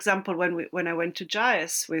 for example, when I went to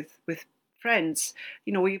Jayas with friends,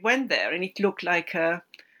 we went there and it looked like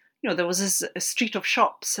there was a street of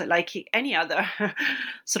shops like any other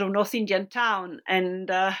sort of North Indian town,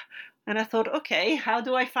 and I thought, okay, how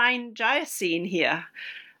do I find Jaya scene here?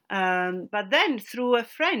 But then through a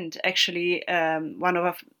friend, actually, one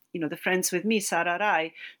of the friends with me, Sarah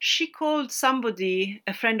Rai, she called somebody,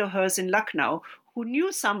 a friend of hers in Lucknow, who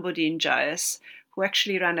knew somebody in Jayas, who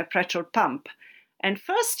actually ran a petrol pump. And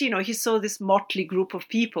first, he saw this motley group of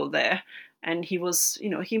people there, and he was,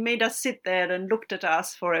 he made us sit there and looked at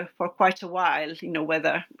us for quite a while,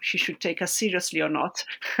 whether she should take us seriously or not.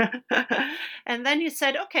 And then he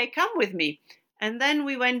said, "Okay, come with me." And then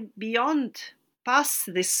we went beyond,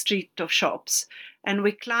 past this street of shops, and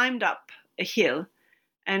we climbed up a hill.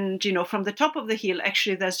 And, from the top of the hill,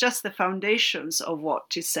 actually, there's just the foundations of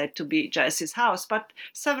what is said to be Jayas's house. But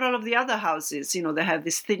several of the other houses, they have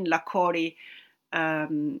this thin lakori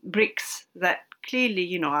bricks that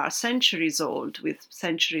clearly, are centuries old, with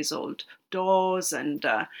centuries old doors. And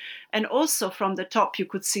also from the top, you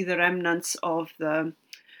could see the remnants of the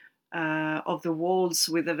walls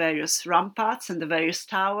with the various ramparts and the various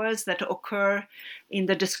towers that occur in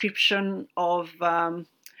the description of the,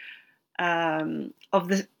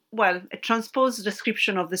 well, a transposed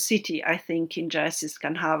description of the city, I think, in Jayas's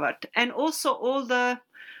Kanhavat, and also all the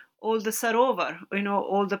sarovar,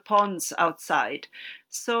 all the ponds outside.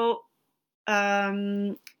 So,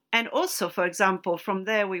 and also, for example, from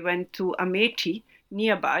there we went to Amethi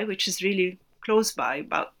nearby, which is really close by,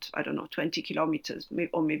 about, 20 kilometers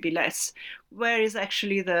or maybe less, where is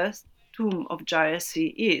actually the tomb of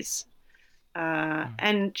Jayasi is.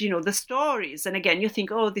 And, the stories, and again, you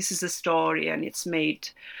think, oh, this is a story and it's made,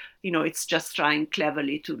 it's just trying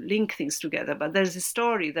cleverly to link things together. But there's a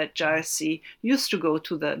story that Jayasi used to go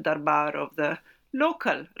to the darbar of the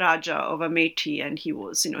local Raja of Amethi, and he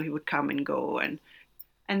was, he would come and go. And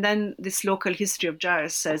then this local history of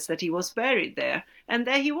Jayas says that he was buried there. And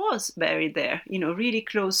there he was buried there, really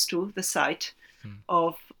close to the site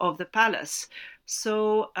of the palace.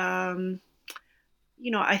 So, I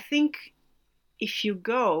think if you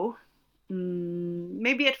go,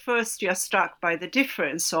 maybe at first you're struck by the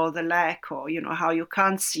difference or the lack, or, how you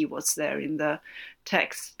can't see what's there in the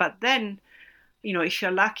text. But then, if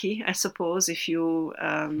you're lucky, I suppose, if you're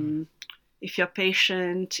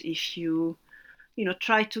patient, if you,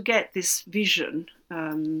 try to get this vision,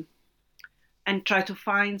 and try to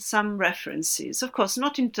find some references, of course,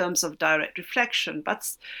 not in terms of direct reflection,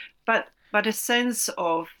 but a sense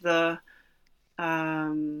of the,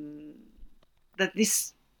 that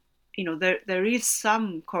this, there is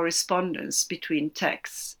some correspondence between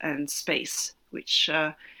text and space, which,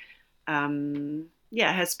 has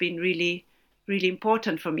been really, really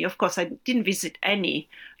important for me. Of course, I didn't visit any,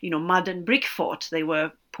 mud and brick fort. They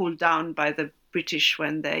were pulled down by the British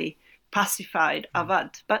when they pacified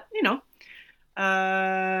Awadh. But,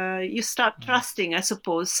 you start trusting, I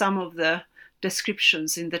suppose, some of the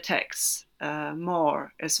descriptions in the text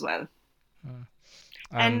more as well.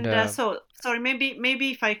 And sorry,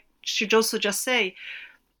 maybe if I should also just say,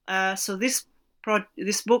 so this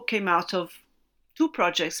book came out of two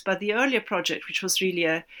projects, but the earlier project, which was really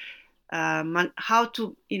a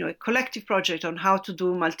collective project on how to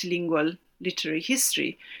do multilingual literary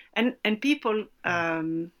history, and people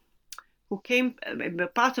who came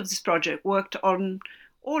part of this project worked on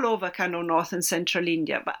all over kind of North and Central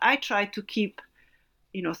India. But I tried to keep,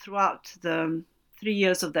 throughout the 3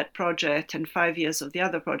 years of that project and 5 years of the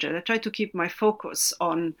other project, I tried to keep my focus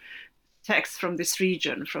on texts from this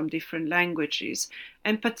region, from different languages,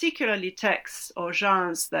 and particularly texts or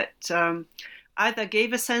genres that either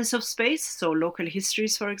gave a sense of space, so local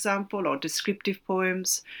histories, for example, or descriptive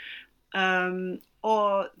poems,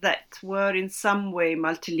 or that were in some way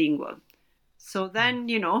multilingual. So then,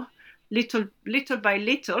 little by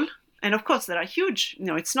little, and of course there are huge,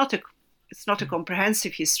 it's not a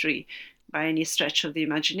comprehensive history by any stretch of the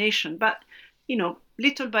imagination, but,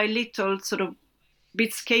 little by little sort of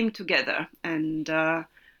bits came together, and I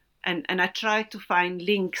tried to find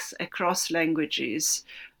links across languages,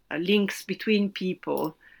 links between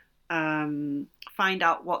people, find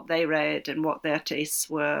out what they read and what their tastes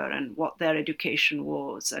were and what their education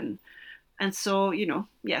was, and so,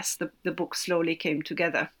 yes, the book slowly came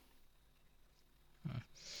together.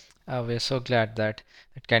 We're so glad that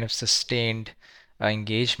it kind of sustained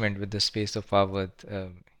engagement with the space of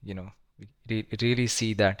Awadh. We really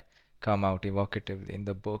see that come out evocatively in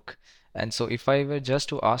the book. And so, if I were just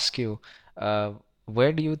to ask you,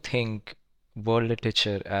 where do you think world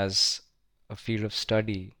literature as a field of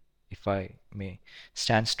study, if I may,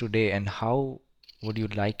 stands today, and how would you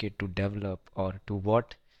like it to develop, or to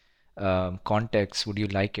what context would you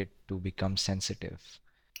like it to become sensitive?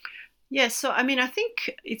 Yes, so I mean, I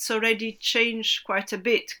think it's already changed quite a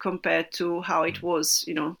bit compared to how it was,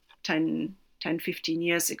 10, 15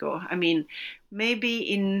 years ago. I mean, maybe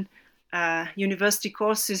in university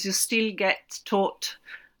courses, you still get taught,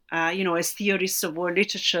 as theorists of world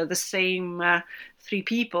literature, the same three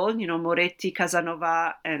people, Moretti,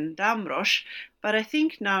 Casanova, and Damrosch. But I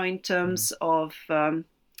think now, in terms of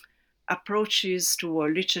approaches to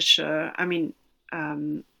world literature, I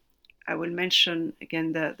will mention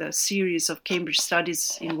again the series of Cambridge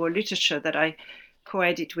Studies in World Literature that I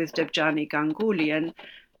co-edit with Debjani Ganguly,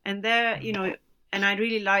 and there, and I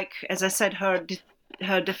really like, as I said,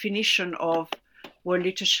 her definition of world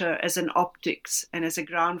literature as an optics and as a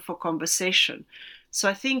ground for conversation. So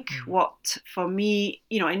I think what, for me,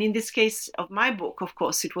 and in this case of my book, of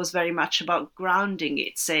course, it was very much about grounding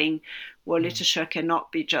it, saying world literature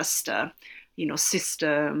cannot be just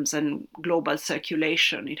systems and global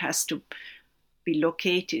circulation. It has to be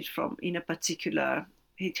located in a particular.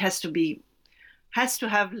 It has to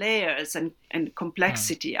have layers and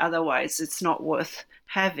complexity. Otherwise, it's not worth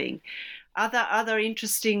having. Other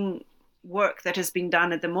interesting work that has been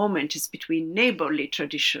done at the moment is between neighborly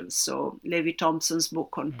traditions. So Levi Thompson's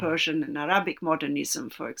book on Persian and Arabic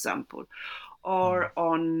modernism, for example, or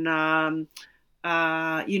on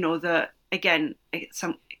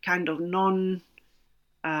some kind of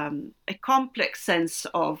a complex sense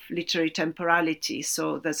of literary temporality.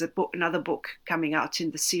 So there's another book coming out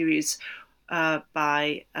in the series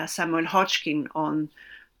by Samuel Hodgkin on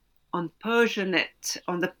Persianate,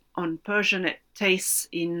 on Persianate tastes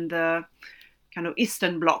in the kind of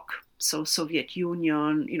Eastern Bloc, so Soviet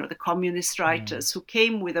Union, the communist writers who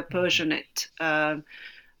came with a Persianate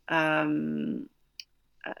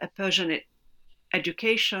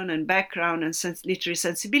education and background and literary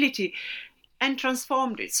sensibility, and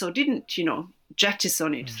transformed it. So didn't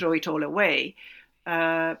jettison it, throw it all away,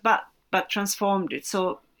 but transformed it.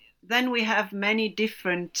 So then we have many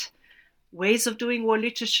different ways of doing world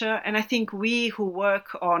literature, and I think we who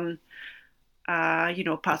work on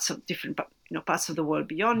parts of the world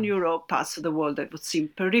beyond Europe, parts of the world that would seem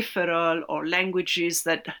peripheral, or languages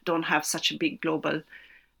that don't have such a big global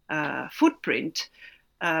footprint,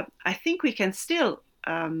 I think we can still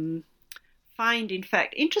find, in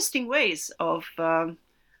fact, interesting ways of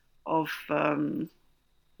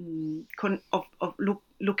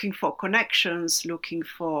looking for connections, looking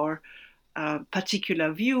for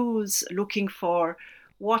particular views, looking for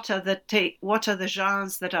what are the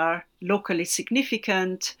genres that are locally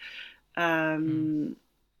significant, and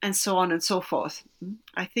so on and so forth.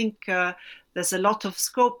 I think there's a lot of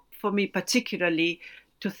scope for me, particularly,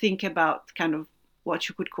 to think about kind of what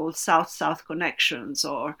you could call South-South connections,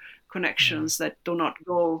 or connections that do not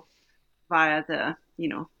go via via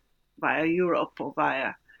Europe or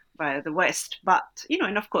via the West, but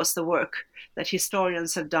and of course the work that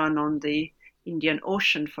historians have done on the Indian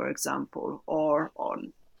Ocean, for example, or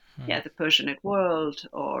on the Persianate world,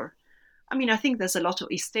 or I think there's a lot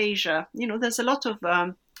of East Asia. There's a lot of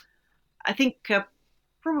I think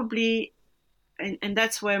probably, and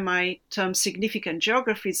that's where my term significant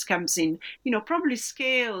geographies comes in. Probably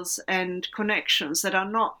scales and connections that are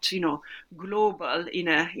not global in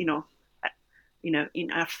a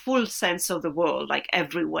full sense of the world, like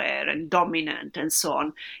everywhere and dominant and so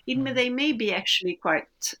on. They may be actually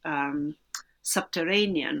quite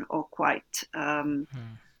subterranean, or quite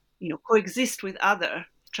coexist with other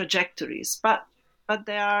trajectories, but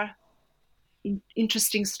there are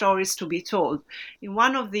interesting stories to be told. In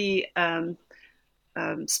one of the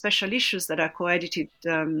special issues that are co-edited,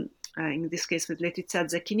 in this case with Letizia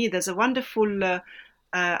Zecchini, there's a wonderful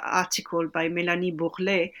article by Mélanie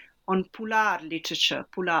Bourlet on Pular literature,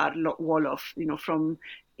 Pular Wolof, from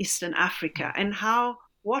Eastern Africa, and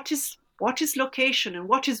what is location and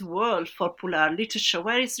what is world for Pular literature,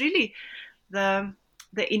 where it's really the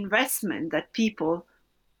investment that people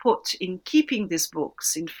put in keeping these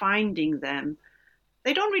books, in finding them.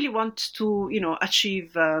 They don't really want to,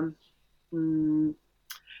 achieve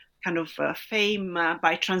kind of fame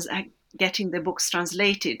by getting the books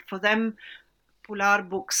translated. For them, Pular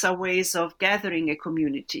books are ways of gathering a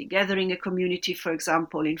community, for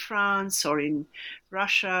example, in France or in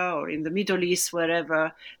Russia or in the Middle East,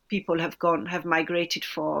 wherever people have migrated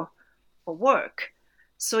for work.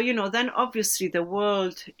 So, then obviously the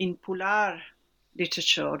world in Pular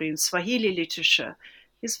literature or in Swahili literature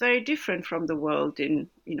is very different from the world in,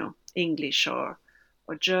 English or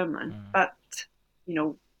German. But,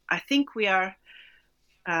 I think we are,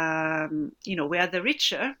 we are the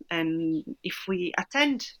richer, and if we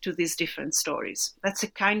attend to these different stories, that's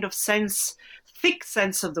a kind of thick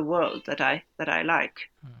sense of the world that I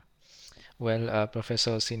like. Well,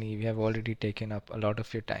 Professor Orsini, we have already taken up a lot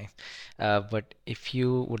of your time, but if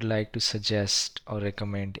you would like to suggest or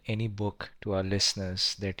recommend any book to our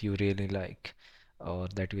listeners that you really like, or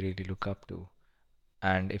that you really look up to?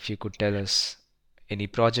 And if you could tell us any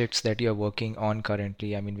projects that you're working on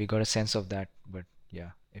currently. I mean, we got a sense of that, but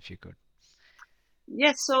yeah, if you could.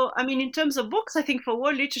 Yes, so I mean, in terms of books, I think for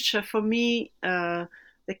world literature, for me, the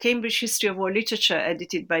Cambridge History of World Literature,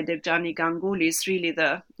 edited by Debjani Ganguly, is really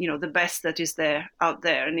the best that is there out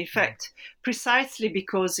there. And in fact, precisely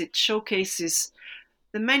because it showcases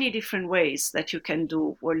the many different ways that you can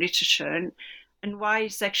do world literature, and why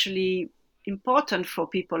it's actually important for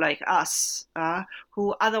people like us,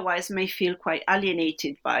 who otherwise may feel quite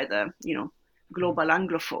alienated by the global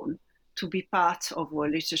anglophone, to be part of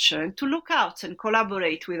world literature and to look out and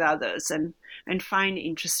collaborate with others and find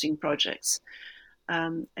interesting projects.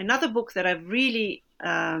 Another book that I've really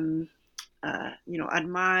admired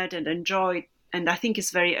and enjoyed, and I think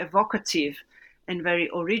is very evocative and very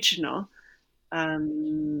original,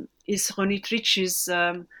 is Ronit Ricci's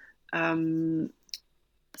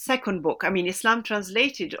second book. I mean, Islam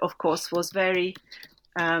Translated, of course, has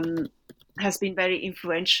been very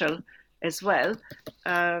influential as well.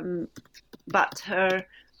 But her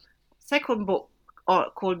second book,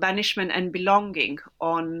 called Banishment and Belonging,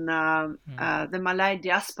 on the Malay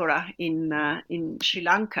diaspora in Sri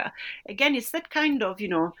Lanka, again, it's that kind of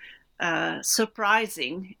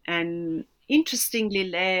surprising and interestingly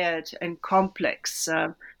layered and complex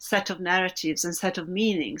set of narratives and set of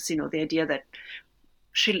meanings. The idea that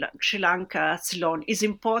Sri Lanka, Ceylon, is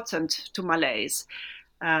important to Malays,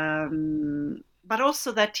 but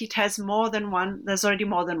also that it has more than one. There's already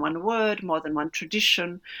more than one word, more than one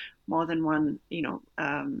tradition, more than one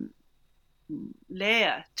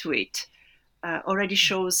layer to it. Already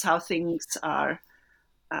shows how things are.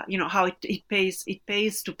 How it pays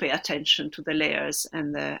to pay attention to the layers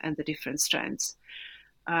and the different strands.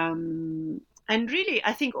 And really,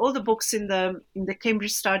 I think all the books in the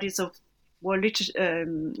Cambridge Studies of world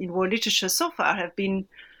literature so far have been,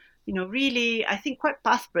 really, I think, quite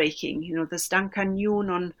path-breaking. There's Duncan Yoon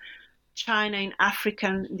on China in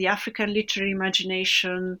the African literary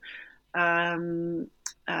imagination.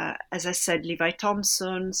 As I said, Levi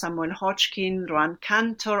Thompson, Samuel Hodgkin, Rowan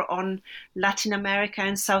Cantor on Latin America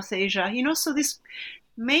and South Asia. So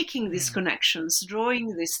making these connections,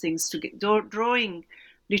 drawing these things together, drawing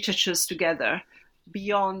literatures together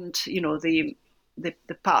beyond, the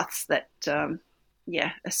paths that, a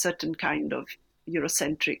certain kind of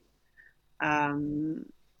Eurocentric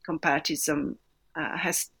comparatism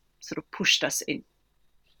has sort of pushed us in.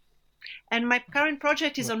 And my current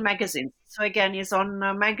project is on magazines. So again, is on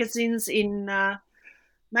magazines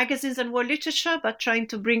magazines and world literature, but trying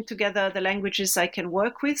to bring together the languages I can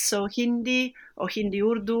work with. So Hindi or Hindi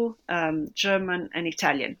Urdu, German and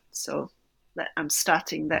Italian. So I'm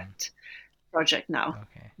starting that project now.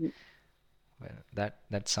 Okay. Well,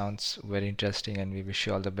 that sounds very interesting, and we wish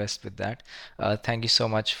you all the best with that. Thank you so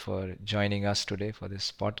much for joining us today for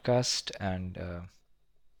this podcast, and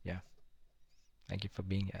thank you for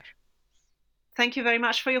being here. Thank you very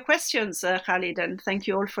much for your questions, Khalid, and thank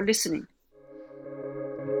you all for listening.